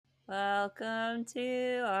Welcome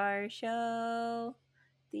to our show,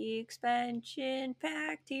 the Expansion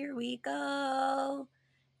Pact. Here we go.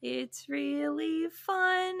 It's really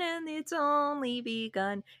fun and it's only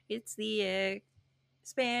begun. It's the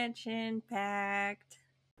Expansion Pact.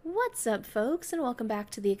 What's up, folks, and welcome back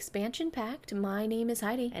to the Expansion Pact. My name is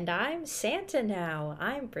Heidi. And I'm Santa now.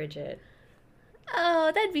 I'm Bridget.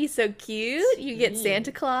 Oh, that'd be so cute. You get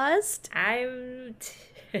Santa Claus. I'm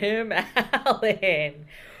Tim Allen.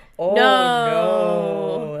 Oh,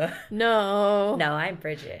 No. no. No, I'm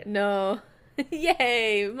Bridget. No.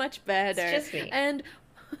 Yay, much better. It's just me. And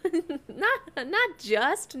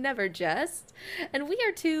never just. And we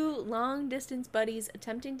are two long-distance buddies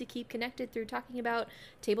attempting to keep connected through talking about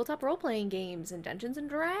tabletop role-playing games and Dungeons and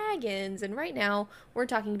Dragons. And right now, we're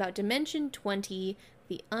talking about Dimension 20,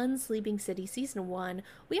 the Unsleeping City Season 1.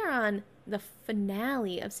 We are on the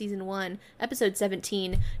finale of Season 1, Episode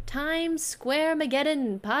 17, Times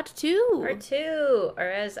Squaremaggedon, Part 2. Part 2, or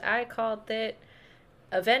as I called it,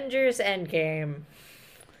 Avengers Endgame.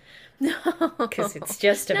 No. Because it's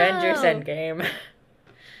just Avengers Endgame.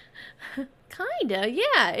 Kinda,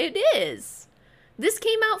 yeah, it is. This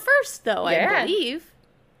came out first, though, I believe.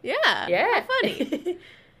 Yeah. Yeah. How funny.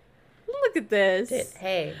 Look at this.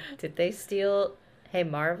 Did they steal... Hey,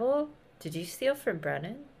 Marvel? Did you steal from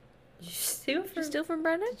Brennan? Did you steal from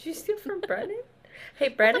Brennan? Did you steal from Brennan? Hey,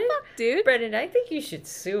 Brennan? What the fuck, dude? Brennan, I think you should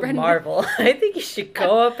sue Marvel. I think you should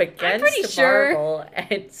go up against Marvel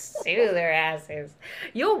and sue their asses.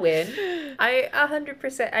 You'll win. I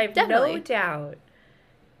 100%. I have no doubt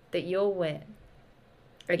that you'll win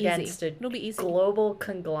against a global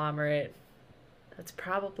conglomerate. That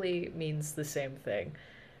probably means the same thing.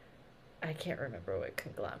 I can't remember what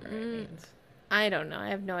conglomerate means. I don't know. I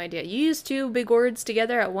have no idea. You use two big words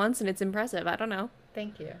together at once, and it's impressive. I don't know.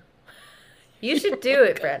 Thank you. You should do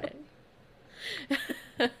it, Brennan.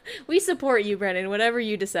 We support you, Brennan, whatever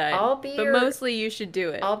you decide. Mostly you should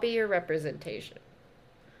do it. I'll be your representation.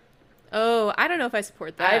 Oh, I don't know if I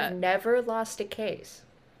support that. I've never lost a case.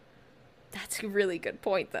 That's a really good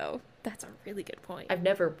point, though. That's a really good point. I've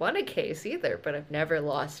never won a case either, but I've never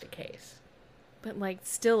lost a case. But,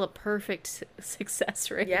 still a perfect success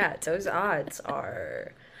rate. Yeah, those odds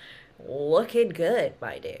are looking good,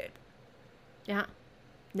 my dude. Yeah.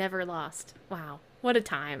 Never lost. Wow. What a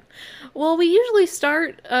time. Well, we usually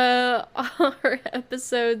start our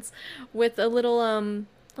episodes with a little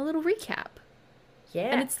recap.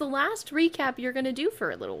 Yeah. And it's the last recap you're going to do for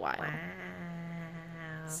a little while.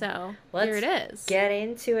 Wow. So, here it is. Get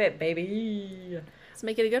into it, baby. Let's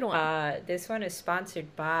make it a good one. This one is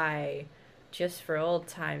sponsored by, just for old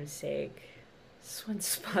time's sake, this one's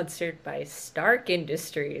sponsored by Stark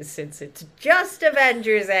Industries, since it's just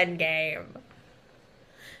Avengers Endgame.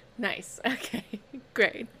 Nice. Okay.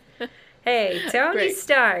 Great. Hey, Tony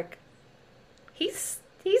Stark. He's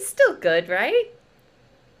still good, right?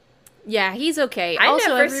 Yeah, he's okay. I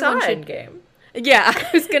never saw Endgame. Yeah, I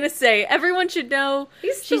was gonna say, everyone should know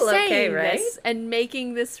he's still okay, right? This and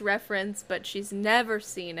making this reference, but she's never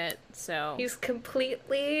seen it, so... He's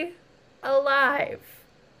completely alive.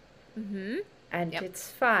 Mm-hmm. And it's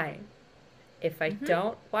fine. If I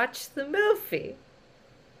don't watch the movie...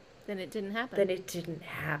 Then it didn't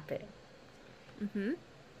happen. Mm-hmm.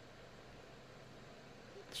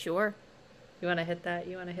 Sure. You want to hit that?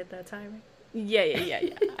 You want to hit that timer? Yeah.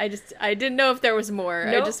 I didn't know if there was more.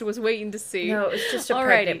 Nope. I just was waiting to see. No, it's just a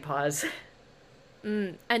pregnant pause.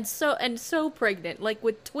 And so pregnant, like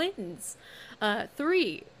with twins.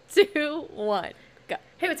 3, 2, 1, go.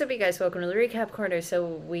 Hey, what's up, you guys? Welcome to the Recap Corner. So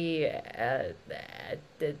we,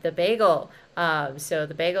 the bagel. So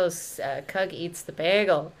the bagels, Cug eats the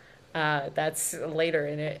bagel. That's later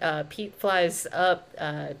in it. Pete flies up,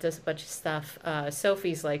 does a bunch of stuff.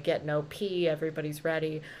 Sophie's like getting OP, everybody's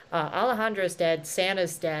ready. Alejandro's dead,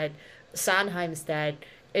 Santa's dead, Sondheim's dead.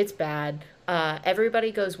 It's bad.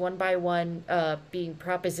 Everybody goes one by one, being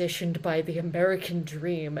propositioned by the American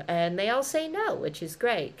dream, and they all say no, which is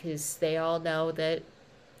great, because they all know that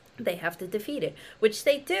they have to defeat it, which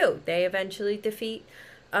they do. They eventually defeat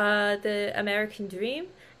the American dream,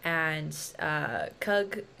 and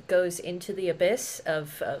Cug goes into the abyss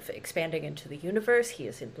of expanding into the universe. He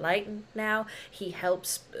is enlightened now. He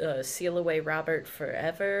helps seal away Robert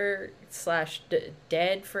forever /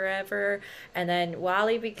 dead forever. And then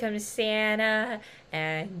Wally becomes Santa,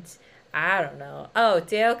 and I don't know. Oh,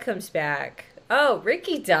 Dale comes back. Oh,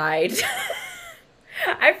 Ricky died.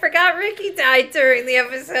 I forgot Ricky died during the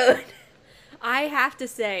episode. I have to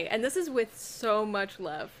say, and this is with so much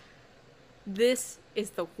love, this is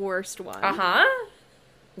the worst one. Uh-huh.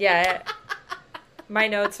 Yeah, my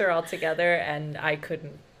notes are all together, and I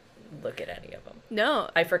couldn't look at any of them. No,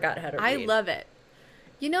 I forgot how to I read. love it.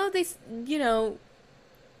 You know,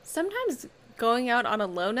 sometimes going out on a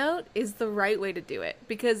low note is the right way to do it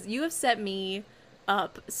because you have set me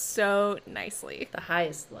up so nicely. The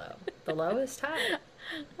highest low, the lowest high.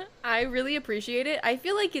 I really appreciate it. I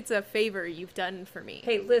feel like it's a favor you've done for me.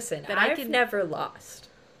 Hey, listen, That I I've can. never lost.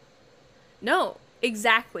 No,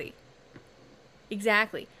 exactly.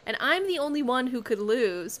 Exactly. And I'm the only one who could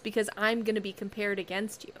lose because I'm going to be compared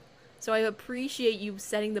against you. So I appreciate you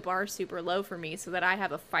setting the bar super low for me so that I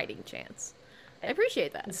have a fighting chance. I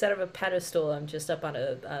appreciate that. Instead of a pedestal, I'm just up on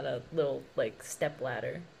a little like step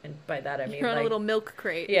ladder, and by that I mean You're on a like little milk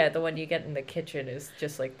crate. yeah, the one you get in the kitchen is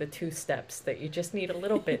just like the two steps that you just need a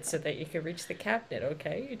little bit so that you can reach the cabinet.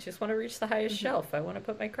 Okay, you just want to reach the highest shelf. I want to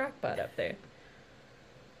put my crock pot up there.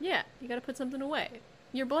 Yeah, you got to put something away.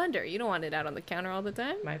 Your blender, you don't want it out on the counter all the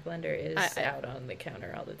time. My blender is I- out on the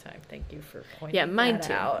counter all the time. Thank you for pointing Yeah, mine that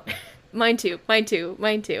too. out. Mine too. Mine too.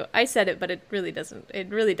 Mine too. I said it, but it really doesn't. It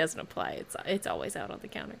really doesn't apply. It's always out on the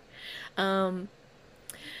counter.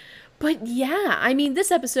 But yeah, I mean,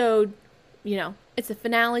 this episode, it's a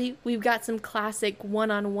finale. We've got some classic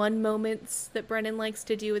one-on-one moments that Brennan likes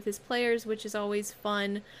to do with his players, which is always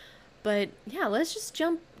fun. But yeah, let's just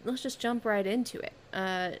jump right into it.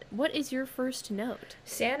 What is your first note?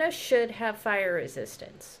 Santa should have fire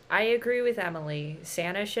resistance. I agree with Emily.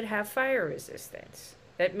 Santa should have fire resistance.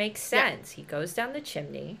 That makes sense. He goes down the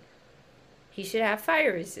chimney. He should have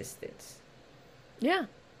fire resistance. Yeah,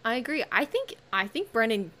 I agree. I think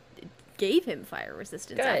Brennan gave him fire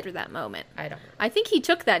resistance Good. after that moment. I don't know. I think he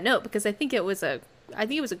took that note because I think it was a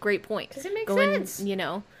great point. Because it makes Going, sense.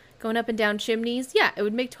 Going up and down chimneys. Yeah, it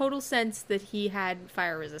would make total sense that he had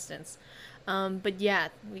fire resistance. But yeah,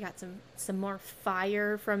 we got some more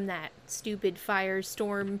fire from that stupid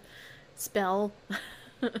firestorm spell.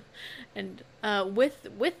 And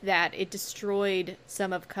with that, it destroyed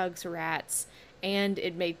some of Cug's rats, and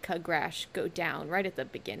it made Cugrash go down right at the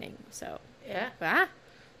beginning. So Yeah.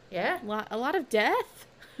 Yeah. a lot of death.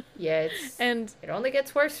 Yeah, And it only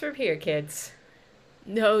gets worse from here, kids.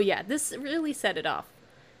 no, yeah, this really set it off.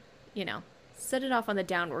 Set it off on the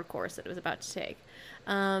downward course that it was about to take.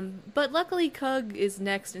 But luckily, Cug is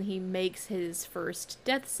next, and he makes his first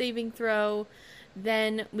death saving throw.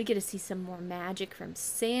 Then we get to see some more magic from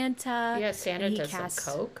Santa. Yeah, Santa and he does casts-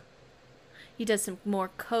 some coke. He does some more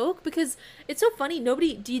coke because it's so funny.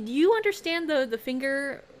 Did you understand the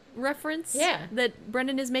finger reference? Yeah. That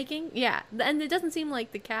Brendan is making? Yeah, and it doesn't seem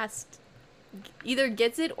like the cast either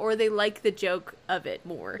gets it or they like the joke of it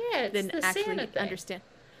more Yeah, it's than the actually Santa thing. understand.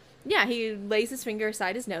 Yeah, he lays his finger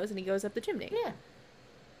aside his nose and he goes up the chimney. Yeah.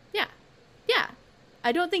 Yeah, yeah.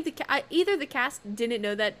 I don't think either the cast didn't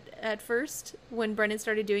know that at first when Brennan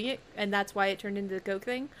started doing it, and that's why it turned into the coke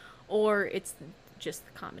thing, or it's just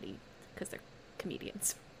the comedy because they're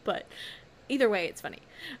comedians. But either way, it's funny.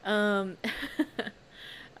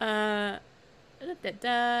 Da, da,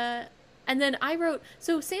 da. And then I wrote,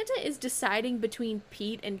 so Santa is deciding between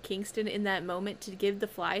Pete and Kingston in that moment to give the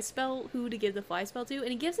fly spell, who to give the fly spell to, and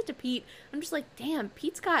he gives it to Pete. I'm just like, damn,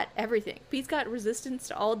 Pete's got everything. Pete's got resistance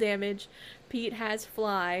to all damage. Pete has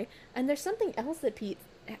fly. And there's something else that Pete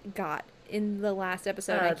got in the last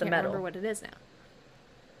episode. I can't remember what it is now.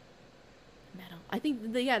 Metal. I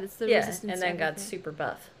think, that's the resistance. And then got super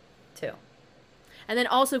buff, too. And then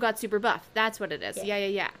also got super buff. That's what it is.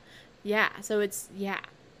 Yeah. Yeah, so it's,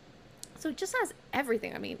 So it just has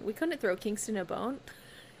everything. I mean, we couldn't throw Kingston a bone.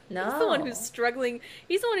 No. He's the one who's struggling.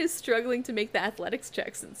 He's the one who's struggling to make the athletics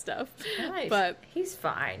checks and stuff. Nice. But he's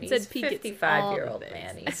fine. He's said a Pete gets 55-year-old all the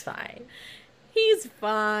man. things. He's fine. he's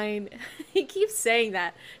fine. He keeps saying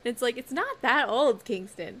that. And it's like, it's not that old,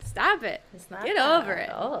 Kingston. Stop it. It's not Get that over it.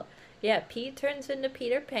 old. Yeah, Pete turns into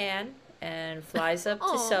Peter Pan and flies up to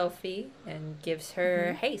Aw. Sophie and gives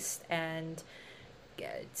her haste and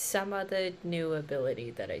some other new ability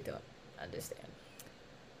that I don't understand.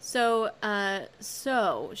 So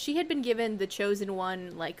she had been given the chosen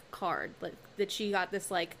one card, that she got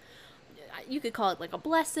this you could call it a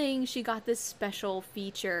blessing. She got this special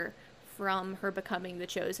feature from her becoming the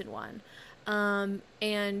chosen one,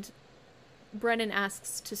 and Brennan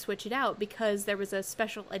asks to switch it out because there was a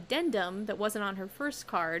special addendum that wasn't on her first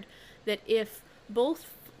card that if both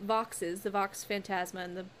Voxes, the Vox Phantasma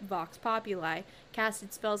and the Vox Populi,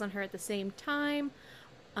 casted spells on her at the same time.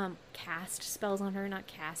 Cast spells on her, not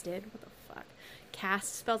casted. What the fuck?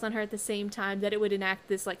 Cast spells on her at the same time, that it would enact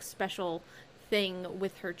this special thing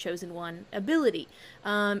with her chosen one ability.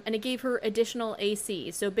 And it gave her additional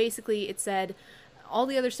AC. So basically it said all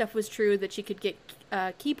the other stuff was true, that she could get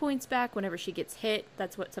key points back whenever she gets hit.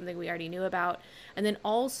 That's something we already knew about. And then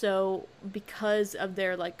also, because of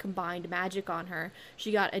their like combined magic on her,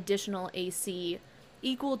 she got additional AC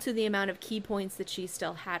equal to the amount of key points that she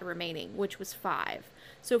still had remaining, which was 5.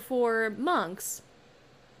 So for monks,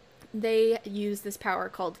 they use this power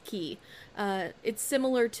called Ki. It's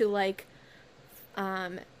similar to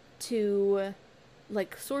to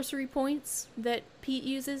like sorcery points that Pete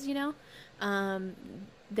uses, you know.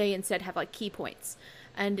 They instead have like key points,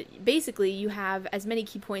 and basically you have as many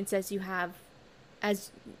key points as you have,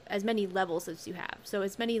 as many levels as you have. So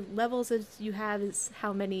as many levels as you have is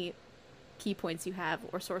how many key points you have,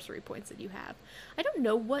 or sorcery points that you have. I don't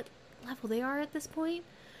know what level they are at this point,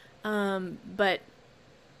 but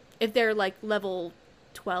if they're like level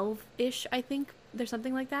 12-ish, I think there's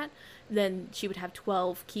something like that, then she would have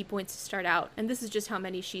 12 key points to start out, and this is just how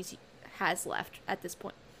many she has left at this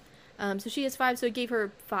point. So she has 5, so it gave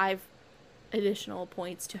her 5 additional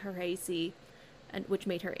points to her AC, and which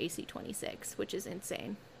made her AC 26, which is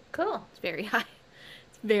insane. Cool. It's very high.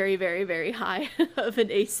 It's very, very, very high of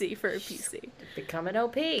an AC for a PC. Become an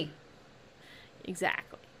OP.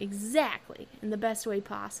 Exactly. In the best way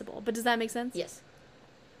possible. But does that make sense? Yes.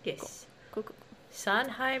 Yes. Cool.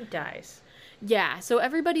 Sondheim dies. Yeah, so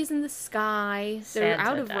everybody's in the sky. They're Santa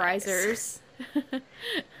out of dies. risers.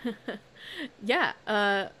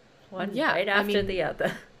 Yeah. One right after the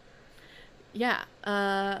other. Yeah.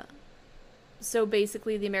 So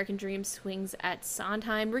basically, the American Dream swings at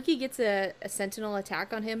Sondheim. Ricky gets a sentinel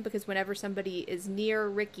attack on him, because whenever somebody is near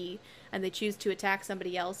Ricky and they choose to attack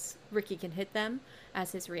somebody else, Ricky can hit them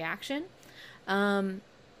as his reaction. But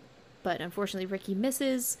unfortunately, Ricky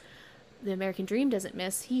misses. The American Dream doesn't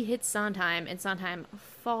miss. He hits Sondheim, and Sondheim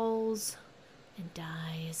falls and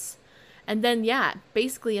dies. And then, yeah,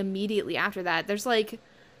 basically immediately after that, there's like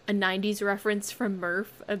a 90s reference from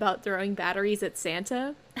Murph about throwing batteries at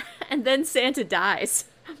Santa, and then Santa dies.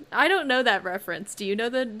 I don't know that reference. Do you know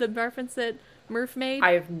the reference that Murph made?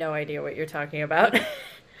 I have no idea what you're talking about.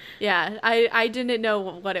 Yeah, I didn't know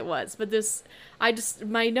what it was, but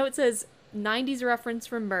my note says 90s reference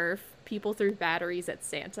from Murph, people threw batteries at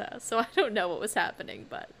Santa. So I don't know what was happening,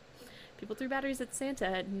 but people threw batteries at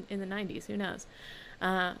Santa in the 90s. Who knows?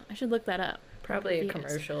 I should look that up. Probably a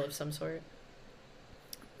commercial of some sort.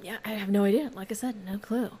 Yeah, I have no idea. Like I said, no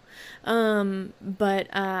clue.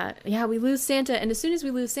 Yeah, we lose Santa, and as soon as we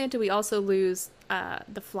lose Santa, we also lose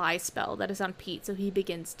the fly spell that is on Pete, so he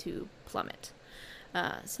begins to plummet.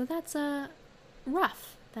 So that's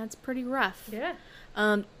rough. That's pretty rough. Yeah.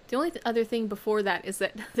 The only other thing before that is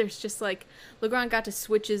that there's just like Legrand Gata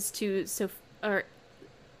switches to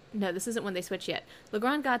no, this isn't when they switch yet.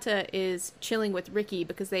 Legrand Gata is chilling with Ricky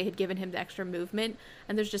because they had given him the extra movement,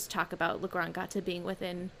 and there's just talk about Legrand Gata being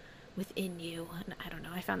within you, and I don't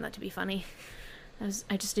know, I found that to be funny.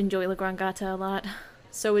 I just enjoy Legrand Gata a lot.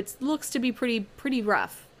 So it looks to be pretty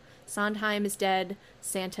rough. Sondheim is dead,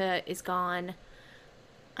 Santa is gone,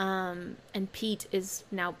 and Pete is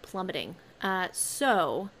now plummeting.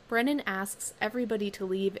 So Brennan asks everybody to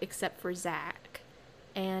leave except for Zach,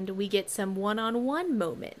 and we get some one-on-one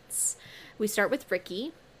moments. We start with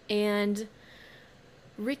Ricky, and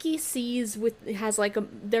Ricky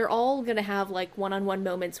they're all gonna have like one-on-one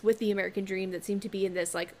moments with the American Dream that seem to be in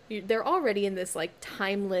this like, they're already in this like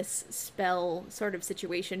timeless spell sort of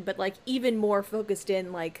situation, but like even more focused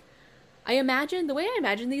in like, the way I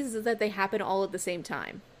imagine these is that they happen all at the same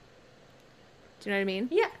time. Do you know what I mean?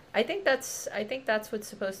 Yeah, I think that's what's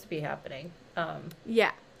supposed to be happening.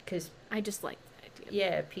 Yeah, because I just like the idea.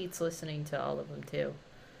 Yeah, Pete's listening to all of them too.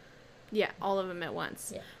 Yeah, all of them at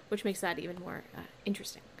once. Yeah. Which makes that even more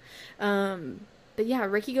interesting. But yeah,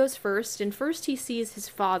 Ricky goes first, and first he sees his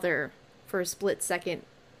father for a split second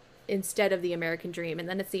instead of the American Dream, and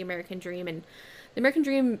then it's the American Dream, and the American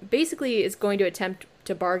Dream basically is going to attempt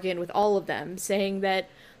to bargain with all of them, saying that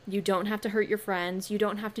you don't have to hurt your friends, you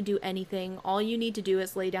don't have to do anything, all you need to do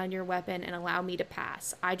is lay down your weapon and allow me to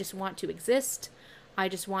pass. I just want to exist, I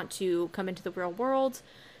just want to come into the real world,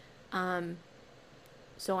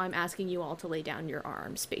 so I'm asking you all to lay down your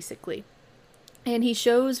arms, basically. And he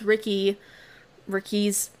shows Ricky's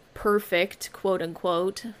perfect,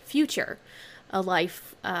 quote-unquote, future. A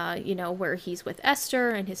life, where he's with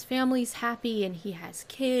Esther and his family's happy and he has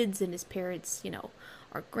kids and his parents,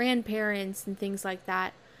 are grandparents and things like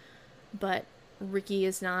that. But Ricky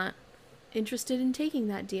is not interested in taking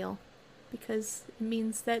that deal because it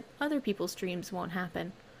means that other people's dreams won't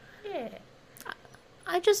happen. Yeah.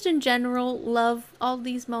 I just in general love all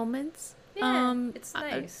these moments. Yeah, it's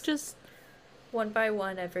nice. Just one by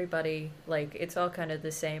one, everybody, like, it's all kind of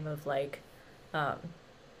the same of, like,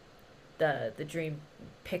 the dream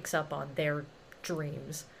picks up on their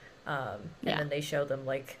dreams, and Yeah. then they show them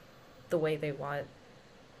like the way they want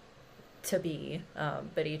to be,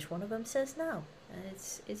 but each one of them says no, and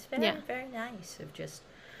it's very Yeah. very nice of just,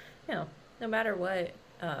 no matter what,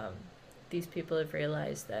 these people have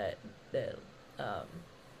realized that um,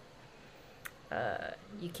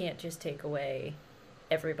 you can't just take away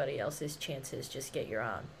everybody else's chances, just get your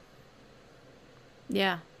own.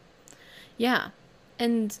 Yeah. Yeah.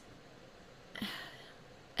 And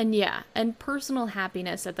yeah, and personal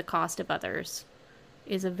happiness at the cost of others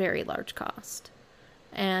is a very large cost.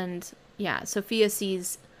 And yeah, Sophia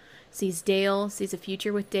sees Dale, sees a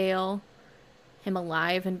future with Dale, him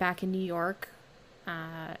alive and back in New York.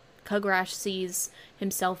 Kugrash sees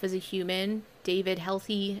himself as a human, David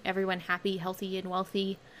healthy, everyone happy, healthy, and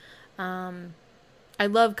wealthy. I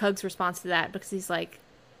love Cug's response to that because he's like,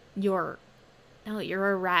 "You're, no,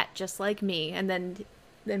 you're a rat just like me." And then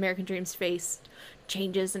the American Dream's face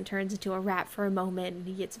changes and turns into a rat for a moment, and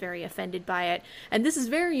he gets very offended by it. And this is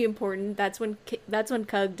very important. That's when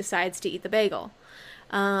Cug decides to eat the bagel.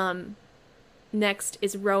 Next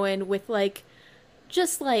is Rowan with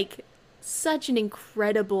just such an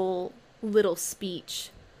incredible little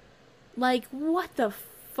speech. Like, what the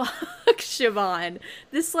fuck, Siobhan?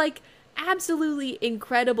 This absolutely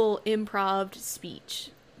incredible improv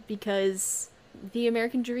speech, because the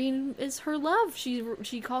American Dream is her love.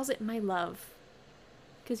 She calls it my love.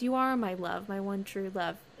 Because you are my love, my one true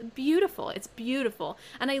love. Beautiful. It's beautiful.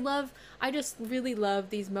 And I just really love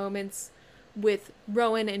these moments with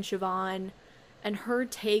Rowan and Siobhan and her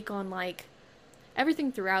take on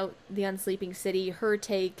everything throughout the Unsleeping City, her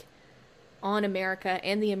take on America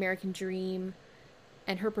and the American Dream,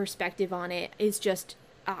 and her perspective on it is just,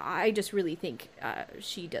 I just really think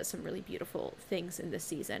she does some really beautiful things in this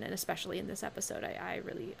season, and especially in this episode. I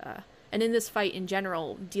really, and in this fight in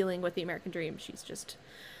general, dealing with the American Dream, she's just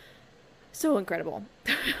so incredible.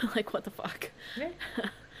 What the fuck? Yeah.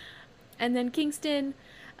 And then Kingston,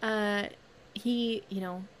 he,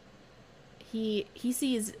 he's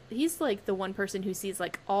the one person who sees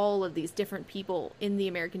all of these different people in the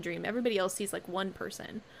American Dream. Everybody else sees one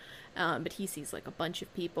person, but he sees a bunch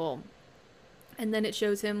of people. And then it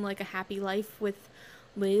shows him a happy life with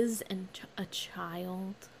Liz and a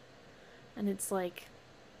child, and it's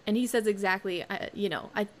and he says exactly, I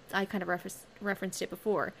kind of referenced it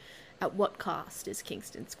before. At what cost is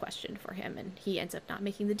Kingston's question for him, and he ends up not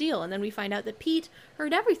making the deal. And then we find out that Pete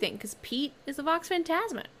heard everything, because Pete is a Vox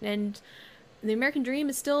Phantasma, and the American Dream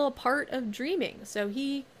is still a part of dreaming, so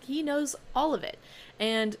he knows all of it.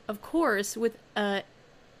 And of course, with a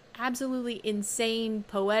absolutely insane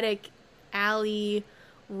poetic Allie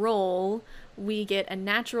roll, we get a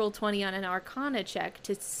natural 20 on an Arcana check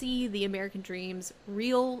to see the American Dream's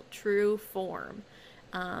real, true form.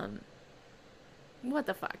 What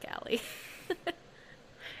the fuck, Allie?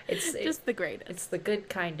 It's just the greatest. It's the good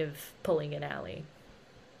kind of pulling an alley.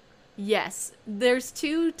 Yes, there's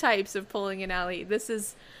two types of pulling an alley. This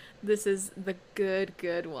is the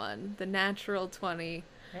good one. The natural 20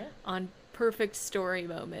 on perfect story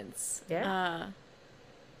moments. Yeah.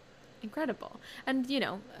 Incredible. And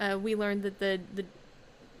we learned that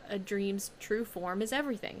a dream's true form is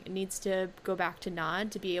everything. It needs to go back to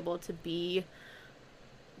Nod to be able to be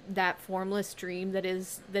that formless dream that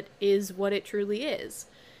is what it truly is.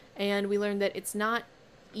 And we learned that it's not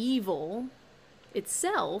evil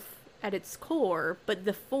itself at its core, but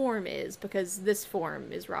the form is, because this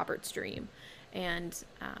form is Robert's dream. And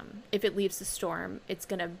if it leaves the storm, it's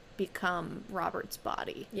going to become Robert's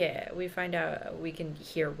body. Yeah, we find out we can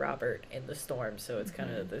hear Robert in the storm, so it's kind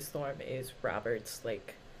of, the storm is Robert's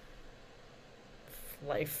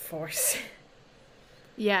life force.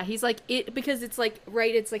 Yeah, he's it, because it's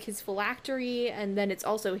right, it's his phylactery, and then it's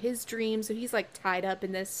also his dream, so he's tied up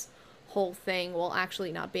in this whole thing while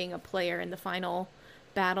actually not being a player in the final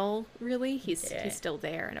battle, really. He's still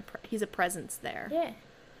there, and he's a presence there.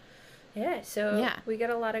 Yeah, so we get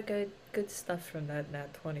a lot of good stuff from that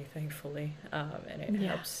Nat 20, thankfully, and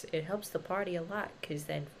it helps the party a lot, because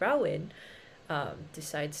then Rowan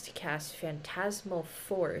decides to cast Phantasmal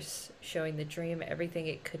Force, showing the dream everything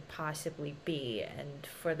it could possibly be, and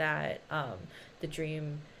for that, the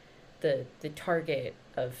dream, the target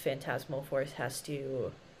of Phantasmal Force has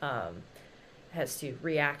to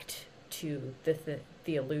react to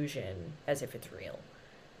the illusion as if it's real.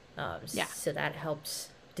 So that helps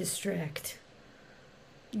distract.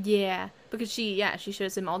 Yeah, because she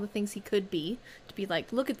shows him all the things he could be, to be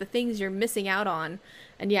look at the things you're missing out on.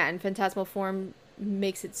 And and phantasmal form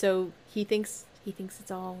makes it so he thinks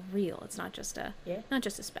it's all real. It's not just a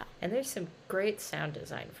spell. And there's some great sound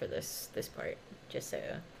design for this part, just so.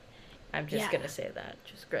 I'm just Yeah. gonna say that.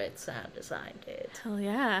 Just great sound design, dude. Hell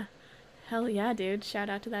yeah. Hell yeah, dude. Shout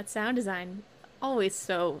out to that sound design. Always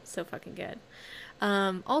so fucking good.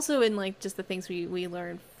 Also in like just the things we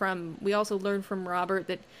learn from we also learn from Robert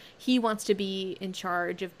that he wants to be in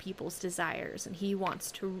charge of people's desires and he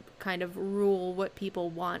wants to kind of rule what people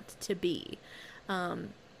want to be. Um,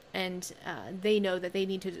 and they know that they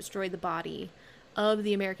need to destroy the body of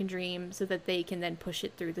the American dream so that they can then push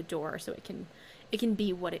it through the door so it can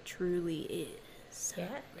be what it truly is. Yeah.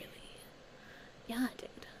 Really. Yeah, dude.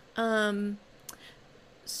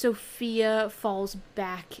 Sophia falls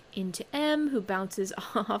back into M, who bounces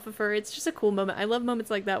off of her. It's just a cool moment. I love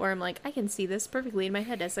moments like that where I'm like, I can see this perfectly in my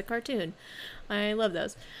head as a cartoon. I love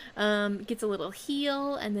those. Gets a little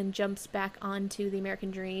heal and then jumps back onto the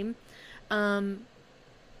American Dream.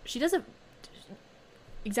 She doesn't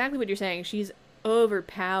exactly what you're saying. She's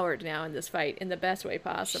overpowered now in this fight in the best way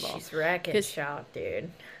possible. She's wrecking shop,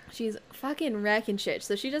 dude. She's fucking wrecking shit.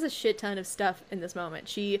 So she does a shit ton of stuff in this moment.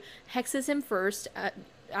 She hexes him first.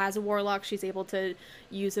 As a warlock, she's able to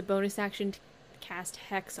use a bonus action to cast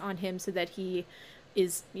hex on him so that he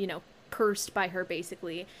is, cursed by her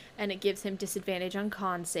basically. And it gives him disadvantage on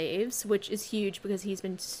con saves, which is huge because he's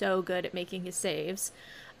been so good at making his saves.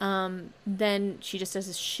 Then she just does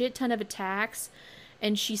a shit ton of attacks.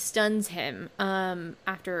 And she stuns him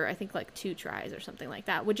after, I think, like 2 tries or something like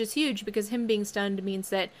that, which is huge because him being stunned means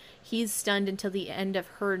that he's stunned until the end of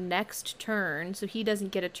her next turn. So he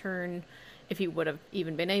doesn't get a turn if he would have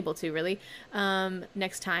even been able to, really,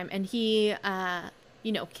 next time. And he,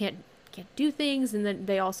 can't do things. And then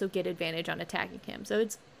they also get advantage on attacking him. So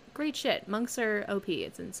it's great shit. Monks are OP.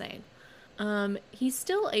 It's insane. He's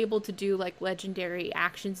still able to do, like, legendary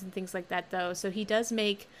actions and things like that, though. So he does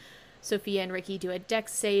make Sophia and Ricky do a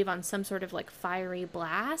dex save on some sort of like fiery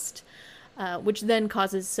blast, which then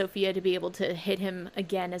causes Sophia to be able to hit him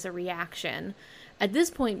again as a reaction. At this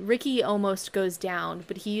point, Ricky almost goes down,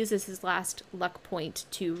 but he uses his last luck point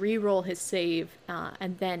to re-roll his save,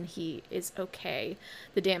 and then he is okay.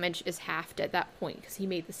 The damage is halved at that point because he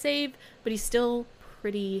made the save, but he's still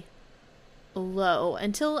pretty low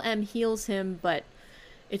until M heals him, but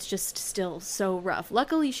it's just still so rough.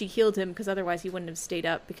 Luckily, she healed him because otherwise he wouldn't have stayed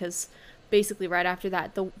up. Because basically, right after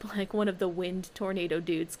that, one of the wind tornado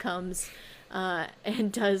dudes comes and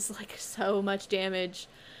does like so much damage,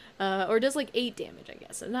 or does like 8 damage, I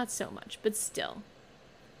guess. So not so much, but still,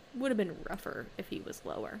 would have been rougher if he was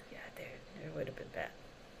lower. Yeah, dude, it would have been bad.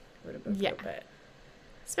 Would have been real bad.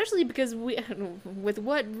 Especially because with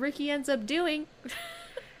what Ricky ends up doing.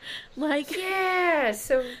 Yeah,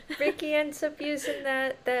 so Ricky ends up using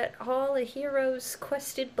that Hall of Heroes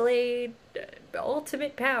quested blade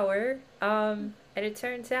ultimate power, and it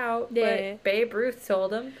turns out what Babe Ruth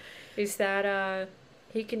told him is that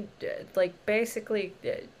he can basically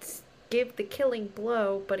give the killing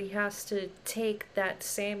blow, but he has to take that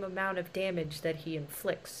same amount of damage that he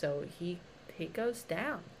inflicts, so he goes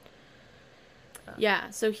down. Yeah,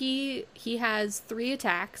 so he has 3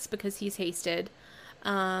 attacks because he's hasted.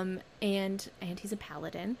 And he's a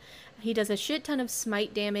paladin. He does a shit ton of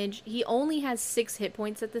smite damage. He only has 6 hit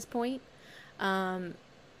points at this point. And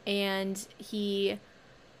he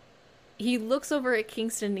looks over at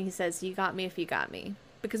Kingston and he says, "You got me if you got me."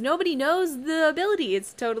 Because nobody knows the ability.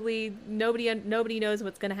 It's totally nobody knows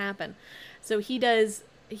what's going to happen. So he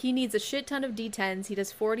needs a shit ton of D10s. He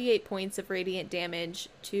does 48 points of radiant damage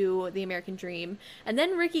to the American Dream. And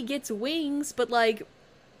then Ricky gets wings, but like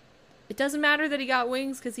it doesn't matter that he got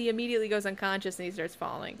wings because he immediately goes unconscious and he starts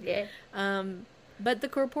falling. Yeah. But the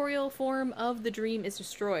corporeal form of the dream is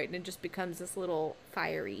destroyed and it just becomes this little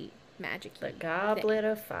fiery magic thing. The Goblet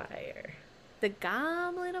of Fire. The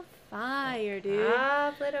Goblet of Fire, dude.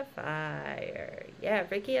 Goblet of Fire. Yeah,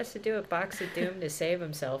 Ricky has to do a box of doom to save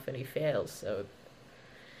himself and he fails, so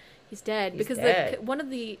he's dead. He's because dead. One of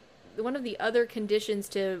the other conditions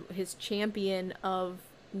to his champion of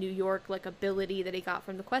New York ability that he got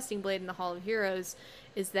from the questing blade in the Hall of Heroes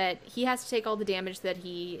is that he has to take all the damage that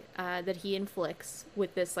he inflicts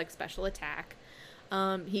with this special attack.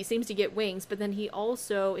 He seems to get wings, but then he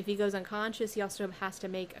also, if he goes unconscious, he also has to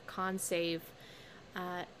make a con save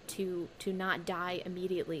to not die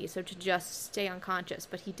immediately, so to just stay unconscious,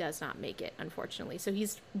 but he does not make it, unfortunately. So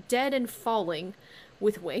he's dead and falling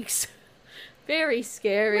with wings. Very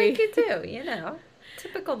scary. Like you do,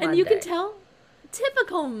 typical Monday. And you can tell,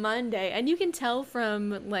 typical Monday, and you can tell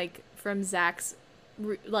from Zach's,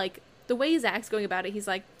 the way Zach's going about it, he's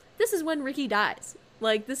like, this is when Ricky dies.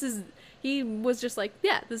 He was just like,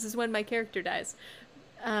 yeah, this is when my character dies.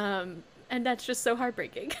 And that's just so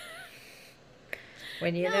heartbreaking.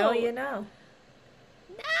 When you know, you know.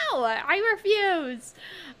 no, I refuse.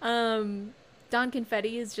 Don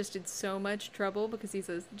Confetti is just in so much trouble because he's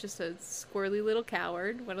just a squirrely little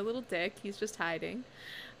coward. What a little dick. He's just hiding.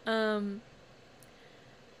 Um,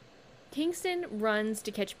 Kingston runs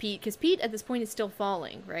to catch Pete because Pete at this point is still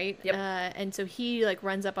falling, right? Yep. And so he like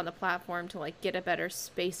runs up on the platform to like get a better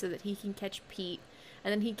space so that he can catch Pete.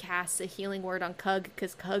 And then he casts a healing word on Cug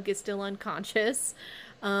because Cug is still unconscious.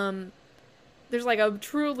 There's like a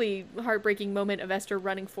truly heartbreaking moment of Esther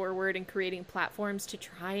running forward and creating platforms to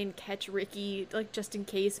try and catch Ricky, like just in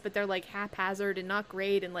case, but they're like haphazard and not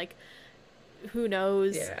great and like who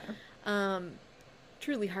knows. Yeah.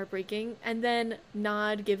 Truly heartbreaking. And then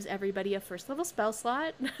Nod gives everybody a first level spell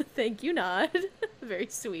slot. Thank you, Nod. Very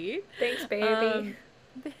sweet. Thanks, baby.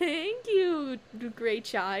 Thank you, great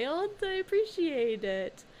child. I appreciate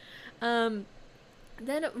it.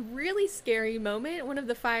 Then a really scary moment. One of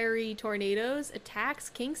the fiery tornadoes attacks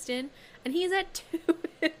Kingston, and he's at 2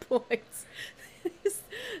 hit points.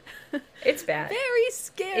 It's bad. Very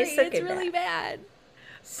scary. It's really bad.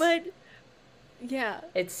 But yeah,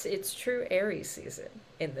 it's true Aries season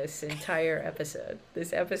in this entire episode.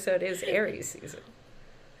 This episode is Aries season.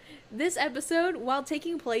 This episode, while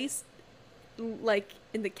taking place like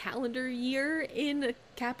in the calendar year in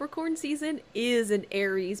Capricorn season, is an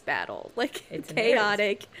Aries battle. Like it's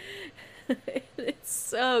chaotic. It's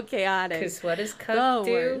so chaotic. Because what does Cug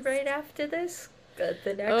do right after this?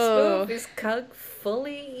 The next move is Cug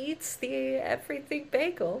fully eats the everything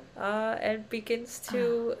bagel and begins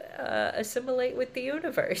to assimilate with the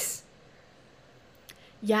universe.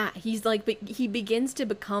 Yeah, he's like, he begins to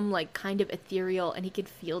become like kind of ethereal, and he can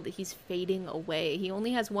feel that he's fading away. He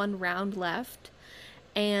only has 1 round left,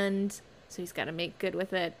 and so he's got to make good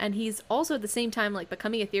with it. And he's also at the same time like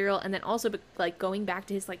becoming ethereal, and then also like going back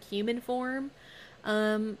to his like human form.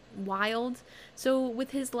 Wild. So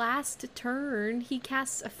with his last turn, he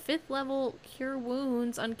casts a 5th level Cure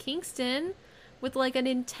Wounds on Kingston with like an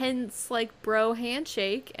intense like bro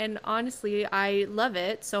handshake, and honestly, I love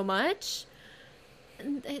it so much.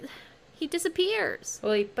 And he disappears.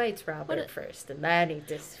 Well, he bites Robert first, and then he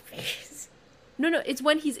disappears. No, it's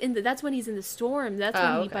when he's in the. That's when he's in the storm. That's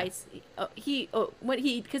when he bites.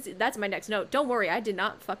 Because that's my next note. Don't worry, I did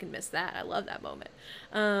not fucking miss that. I love that moment.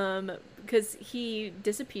 Because he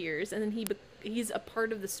disappears, and then he's a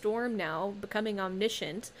part of the storm now, becoming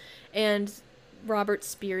omniscient, and Robert's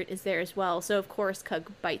spirit is there as well. So of course,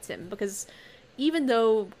 Cug bites him because even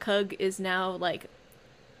though Cug is now like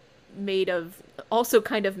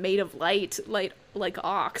kind of made of light like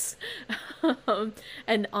Ox,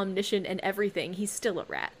 and omniscient and everything, he's still a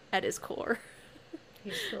rat at his core.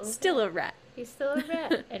 He's still a rat. He's still a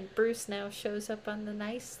rat. And Bruce now shows up on the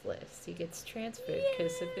nice list. He gets transferred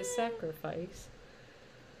because of his sacrifice.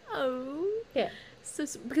 Oh. Yeah. So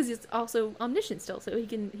because he's also omniscient still, so he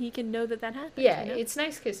can know that happened. Yeah, you know? It's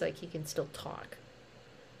nice because like he can still talk.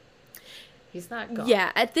 He's not gone.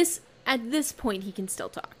 Yeah, at this point he can still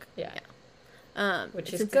talk. Yeah.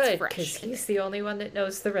 Which is good because he's the only one that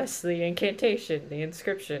knows the rest of the incantation, the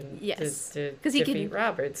inscription, to defeat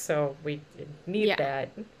Robert. So we need that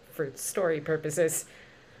for story purposes.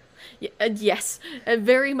 Yes,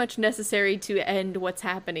 very much necessary to end what's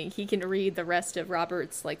happening. He can read the rest of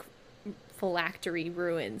Robert's like phylactery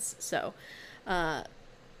ruins. So,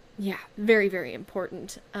 very, very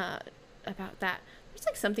important about that. There's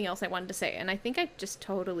like something else I wanted to say, and I think I just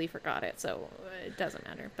totally forgot it, so it doesn't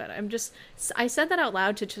matter. But I said that out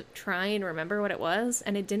loud to try and remember what it was,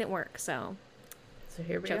 and it didn't work, so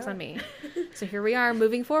here we joke's are. On me. So here we are,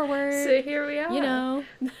 moving forward. So here we are. You know.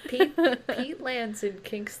 Pete lands in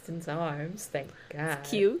Kingston's arms, thank God. It's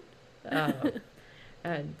cute.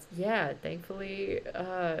 And yeah, thankfully,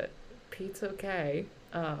 Pete's okay.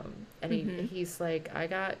 And he's like, I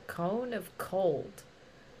got Cone of Cold.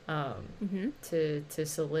 To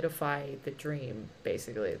solidify the dream,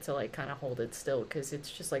 basically, to like kind of hold it still, because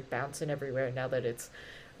it's just like bouncing everywhere now that it's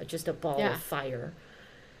just a ball of fire.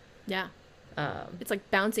 Yeah. It's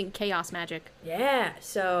like bouncing chaos magic. Yeah.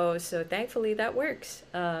 So thankfully that works.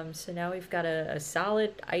 So now we've got a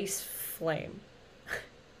solid ice flame.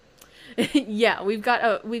 Yeah, we've got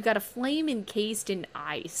a flame encased in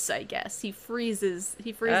ice, I guess. He freezes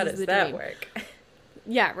How does the that dream. work?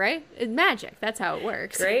 Yeah, right? It's magic. That's how it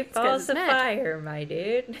works. Great balls of fire, my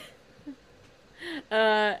dude.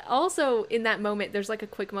 Also, in that moment, there's like a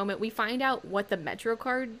quick moment. We find out what the Metro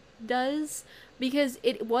card does, because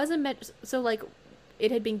it was so like it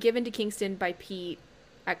had been given to Kingston by Pete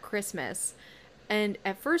at Christmas, and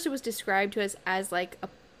at first it was described to us as like a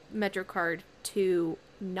Metro card to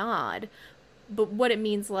Nod, but what it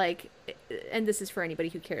means, like, and this is for anybody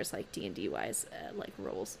who cares, like D&D wise, like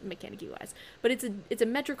rules mechanic wise, but it's a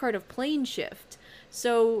metro card of plane shift.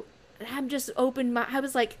 So I'm just open my, I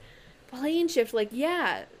was like, plane shift, like,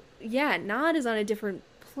 yeah, Nod is on a different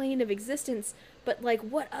plane of existence, but like,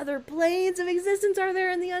 what other planes of existence are there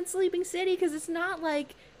in the Unsleeping City? Because it's not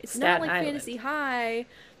like Staten Island. Fantasy High,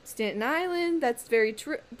 Staten Island. That's very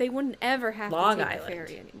true. They wouldn't ever have Long to take Island. the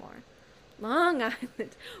ferry anymore. Long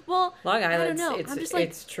Island. Well, Long Island. I don't know. I'm just like,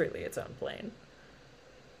 it's truly its own plane.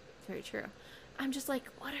 very true. I'm just like,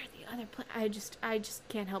 what are the other I just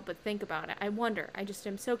can't help but think about it. I wonder. I just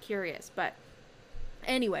am so curious. But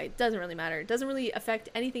anyway, it doesn't really matter. It doesn't really affect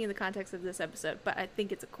anything in the context of this episode. But I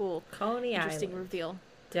think it's a cool, Coney interesting Island. reveal.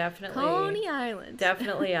 Definitely. Coney Island.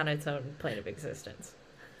 Definitely on its own plane of existence.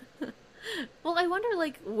 Well, I wonder,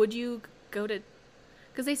 like, would you go to...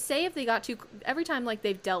 Because they say if they got too... Every time, like,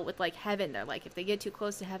 they've dealt with, like, heaven, they're like, if they get too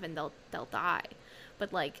close to heaven, they'll die.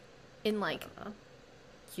 But, like, in, like...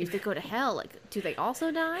 If they go to hell, like, do they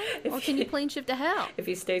also die? Or can you plane shift to hell? If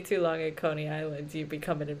you stay too long at Coney Island, you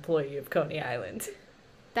become an employee of Coney Island.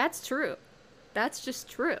 That's true. That's just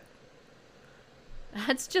true.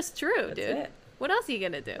 That's just true, That's dude. it. What else are you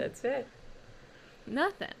gonna do? That's it.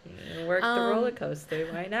 Nothing. You work the roller coaster.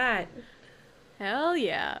 Why not? Hell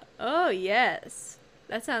yeah. Oh, yes.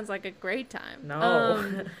 That sounds like a great time.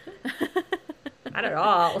 No. Not at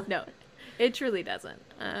all. No, it truly doesn't.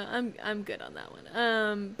 I'm good on that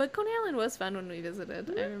one. But Coney Island was fun when we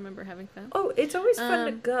visited. I remember having fun. Oh, it's always fun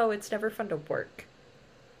to go. It's never fun to work.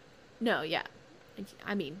 No, yeah.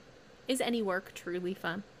 I mean, is any work truly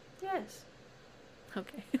fun? Yes.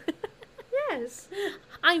 Okay. Yes.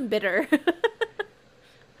 I'm bitter.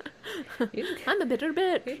 I'm a bitter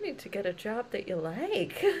bitch. You need to get a job that you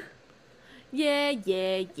like. Yeah.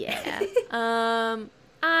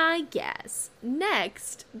 I guess.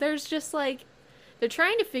 Next, there's just like, they're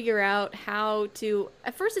trying to figure out how to,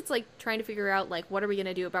 at first it's like trying to figure out like, what are we going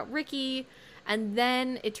to do about Ricky? And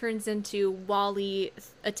then it turns into Wally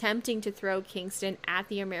attempting to throw Kingston at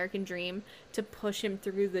the American Dream to push him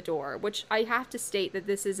through the door, which I have to state that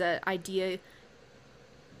this is an idea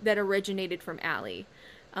that originated from Allie.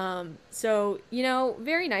 So, you know,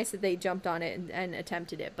 very nice that they jumped on it and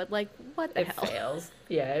attempted it, but like, what the hell? It fails.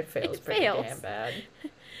 Yeah, it fails It pretty fails. damn bad.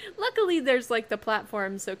 Luckily, there's like the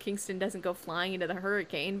platform so Kingston doesn't go flying into the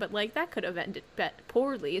hurricane, but like that could have ended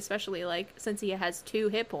poorly, especially like since he has 2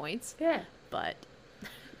 hit points. Yeah. But,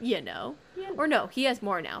 you know. Yeah. Or no, he has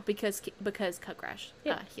more now because Cutcrash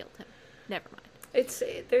healed him. Never mind.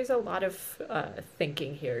 There's a lot of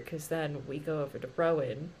thinking here, because then we go over to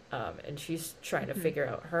Rowan, and she's trying to figure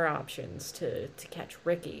out her options to catch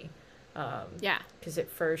Ricky. Yeah. Because at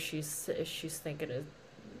first she's thinking of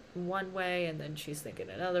one way, and then she's thinking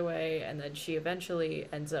another way, and then she eventually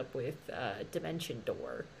ends up with Dimension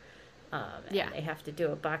Door. And they have to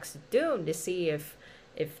do a box of doom to see if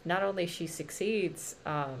not only she succeeds,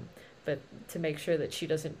 but to make sure that she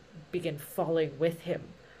doesn't begin falling with him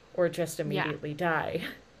or just immediately die.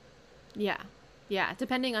 Yeah,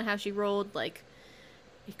 depending on how she rolled, like,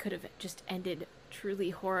 it could have just ended truly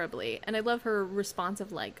horribly. And I love her response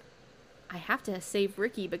of, like, I have to save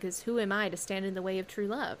Ricky because who am I to stand in the way of true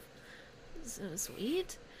love? So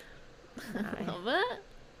sweet. I love it.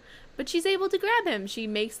 But she's able to grab him. She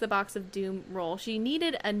makes the box of doom roll. She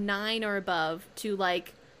needed a 9 or above to,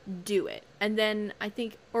 like, do it. And then I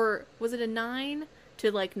think, or was it a 9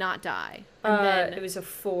 to, like, not die? And then it was a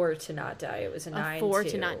 4 to not die. It was a 9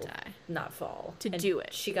 to not die. Not fall. To do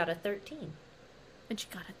it. She got a 13. And she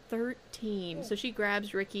got a 13. Yeah. So she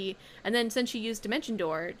grabs Ricky. And then since she used Dimension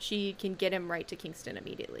Door, she can get him right to Kingston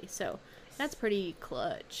immediately. So that's pretty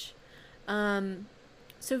clutch.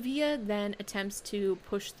 Sophia then attempts to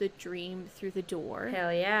push the dream through the door.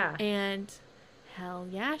 Hell yeah. And hell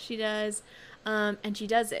yeah, she does. And she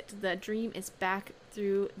does it. The dream is back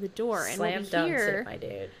through the door. Slam and what we hear, dunks it, my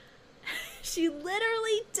dude. She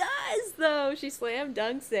literally does, though. She slam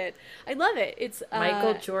dunks it. I love it. It's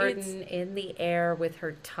Michael Jordan in the air with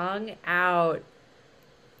her tongue out.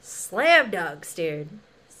 Slam dunks, dude.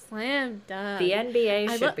 Slam dunk. The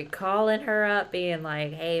NBA should be calling her up, being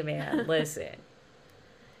like, "Hey, man, listen."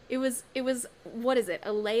 It was what is it? A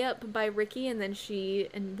layup by Ricky, and then she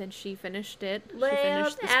finished it.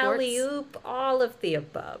 Layup, alley-oop, all of the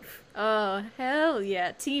above. Oh, hell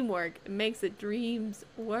yeah. Teamwork makes the dreams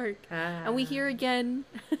work. And we hear again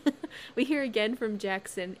from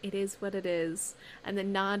Jackson, "It is what it is." And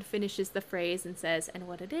then Nod finishes the phrase and says, "And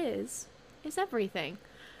what it is everything."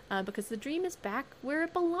 Because the dream is back where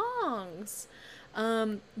it belongs.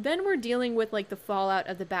 Then we're dealing with like the fallout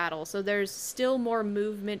of the battle. So there's still more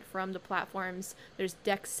movement from the platforms. There's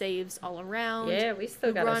deck saves all around. Yeah, we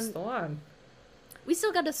still got a storm. We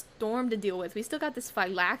still got a storm to deal with. We still got this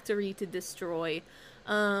phylactery to destroy.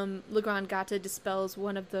 Legrand Gata dispels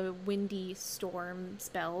one of the windy storm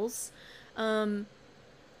spells.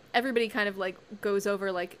 Everybody kind of like goes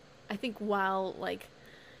over like, I think while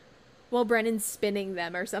Brennan's spinning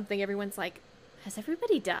them or something, everyone's like, has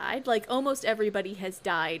everybody died? Like, almost everybody has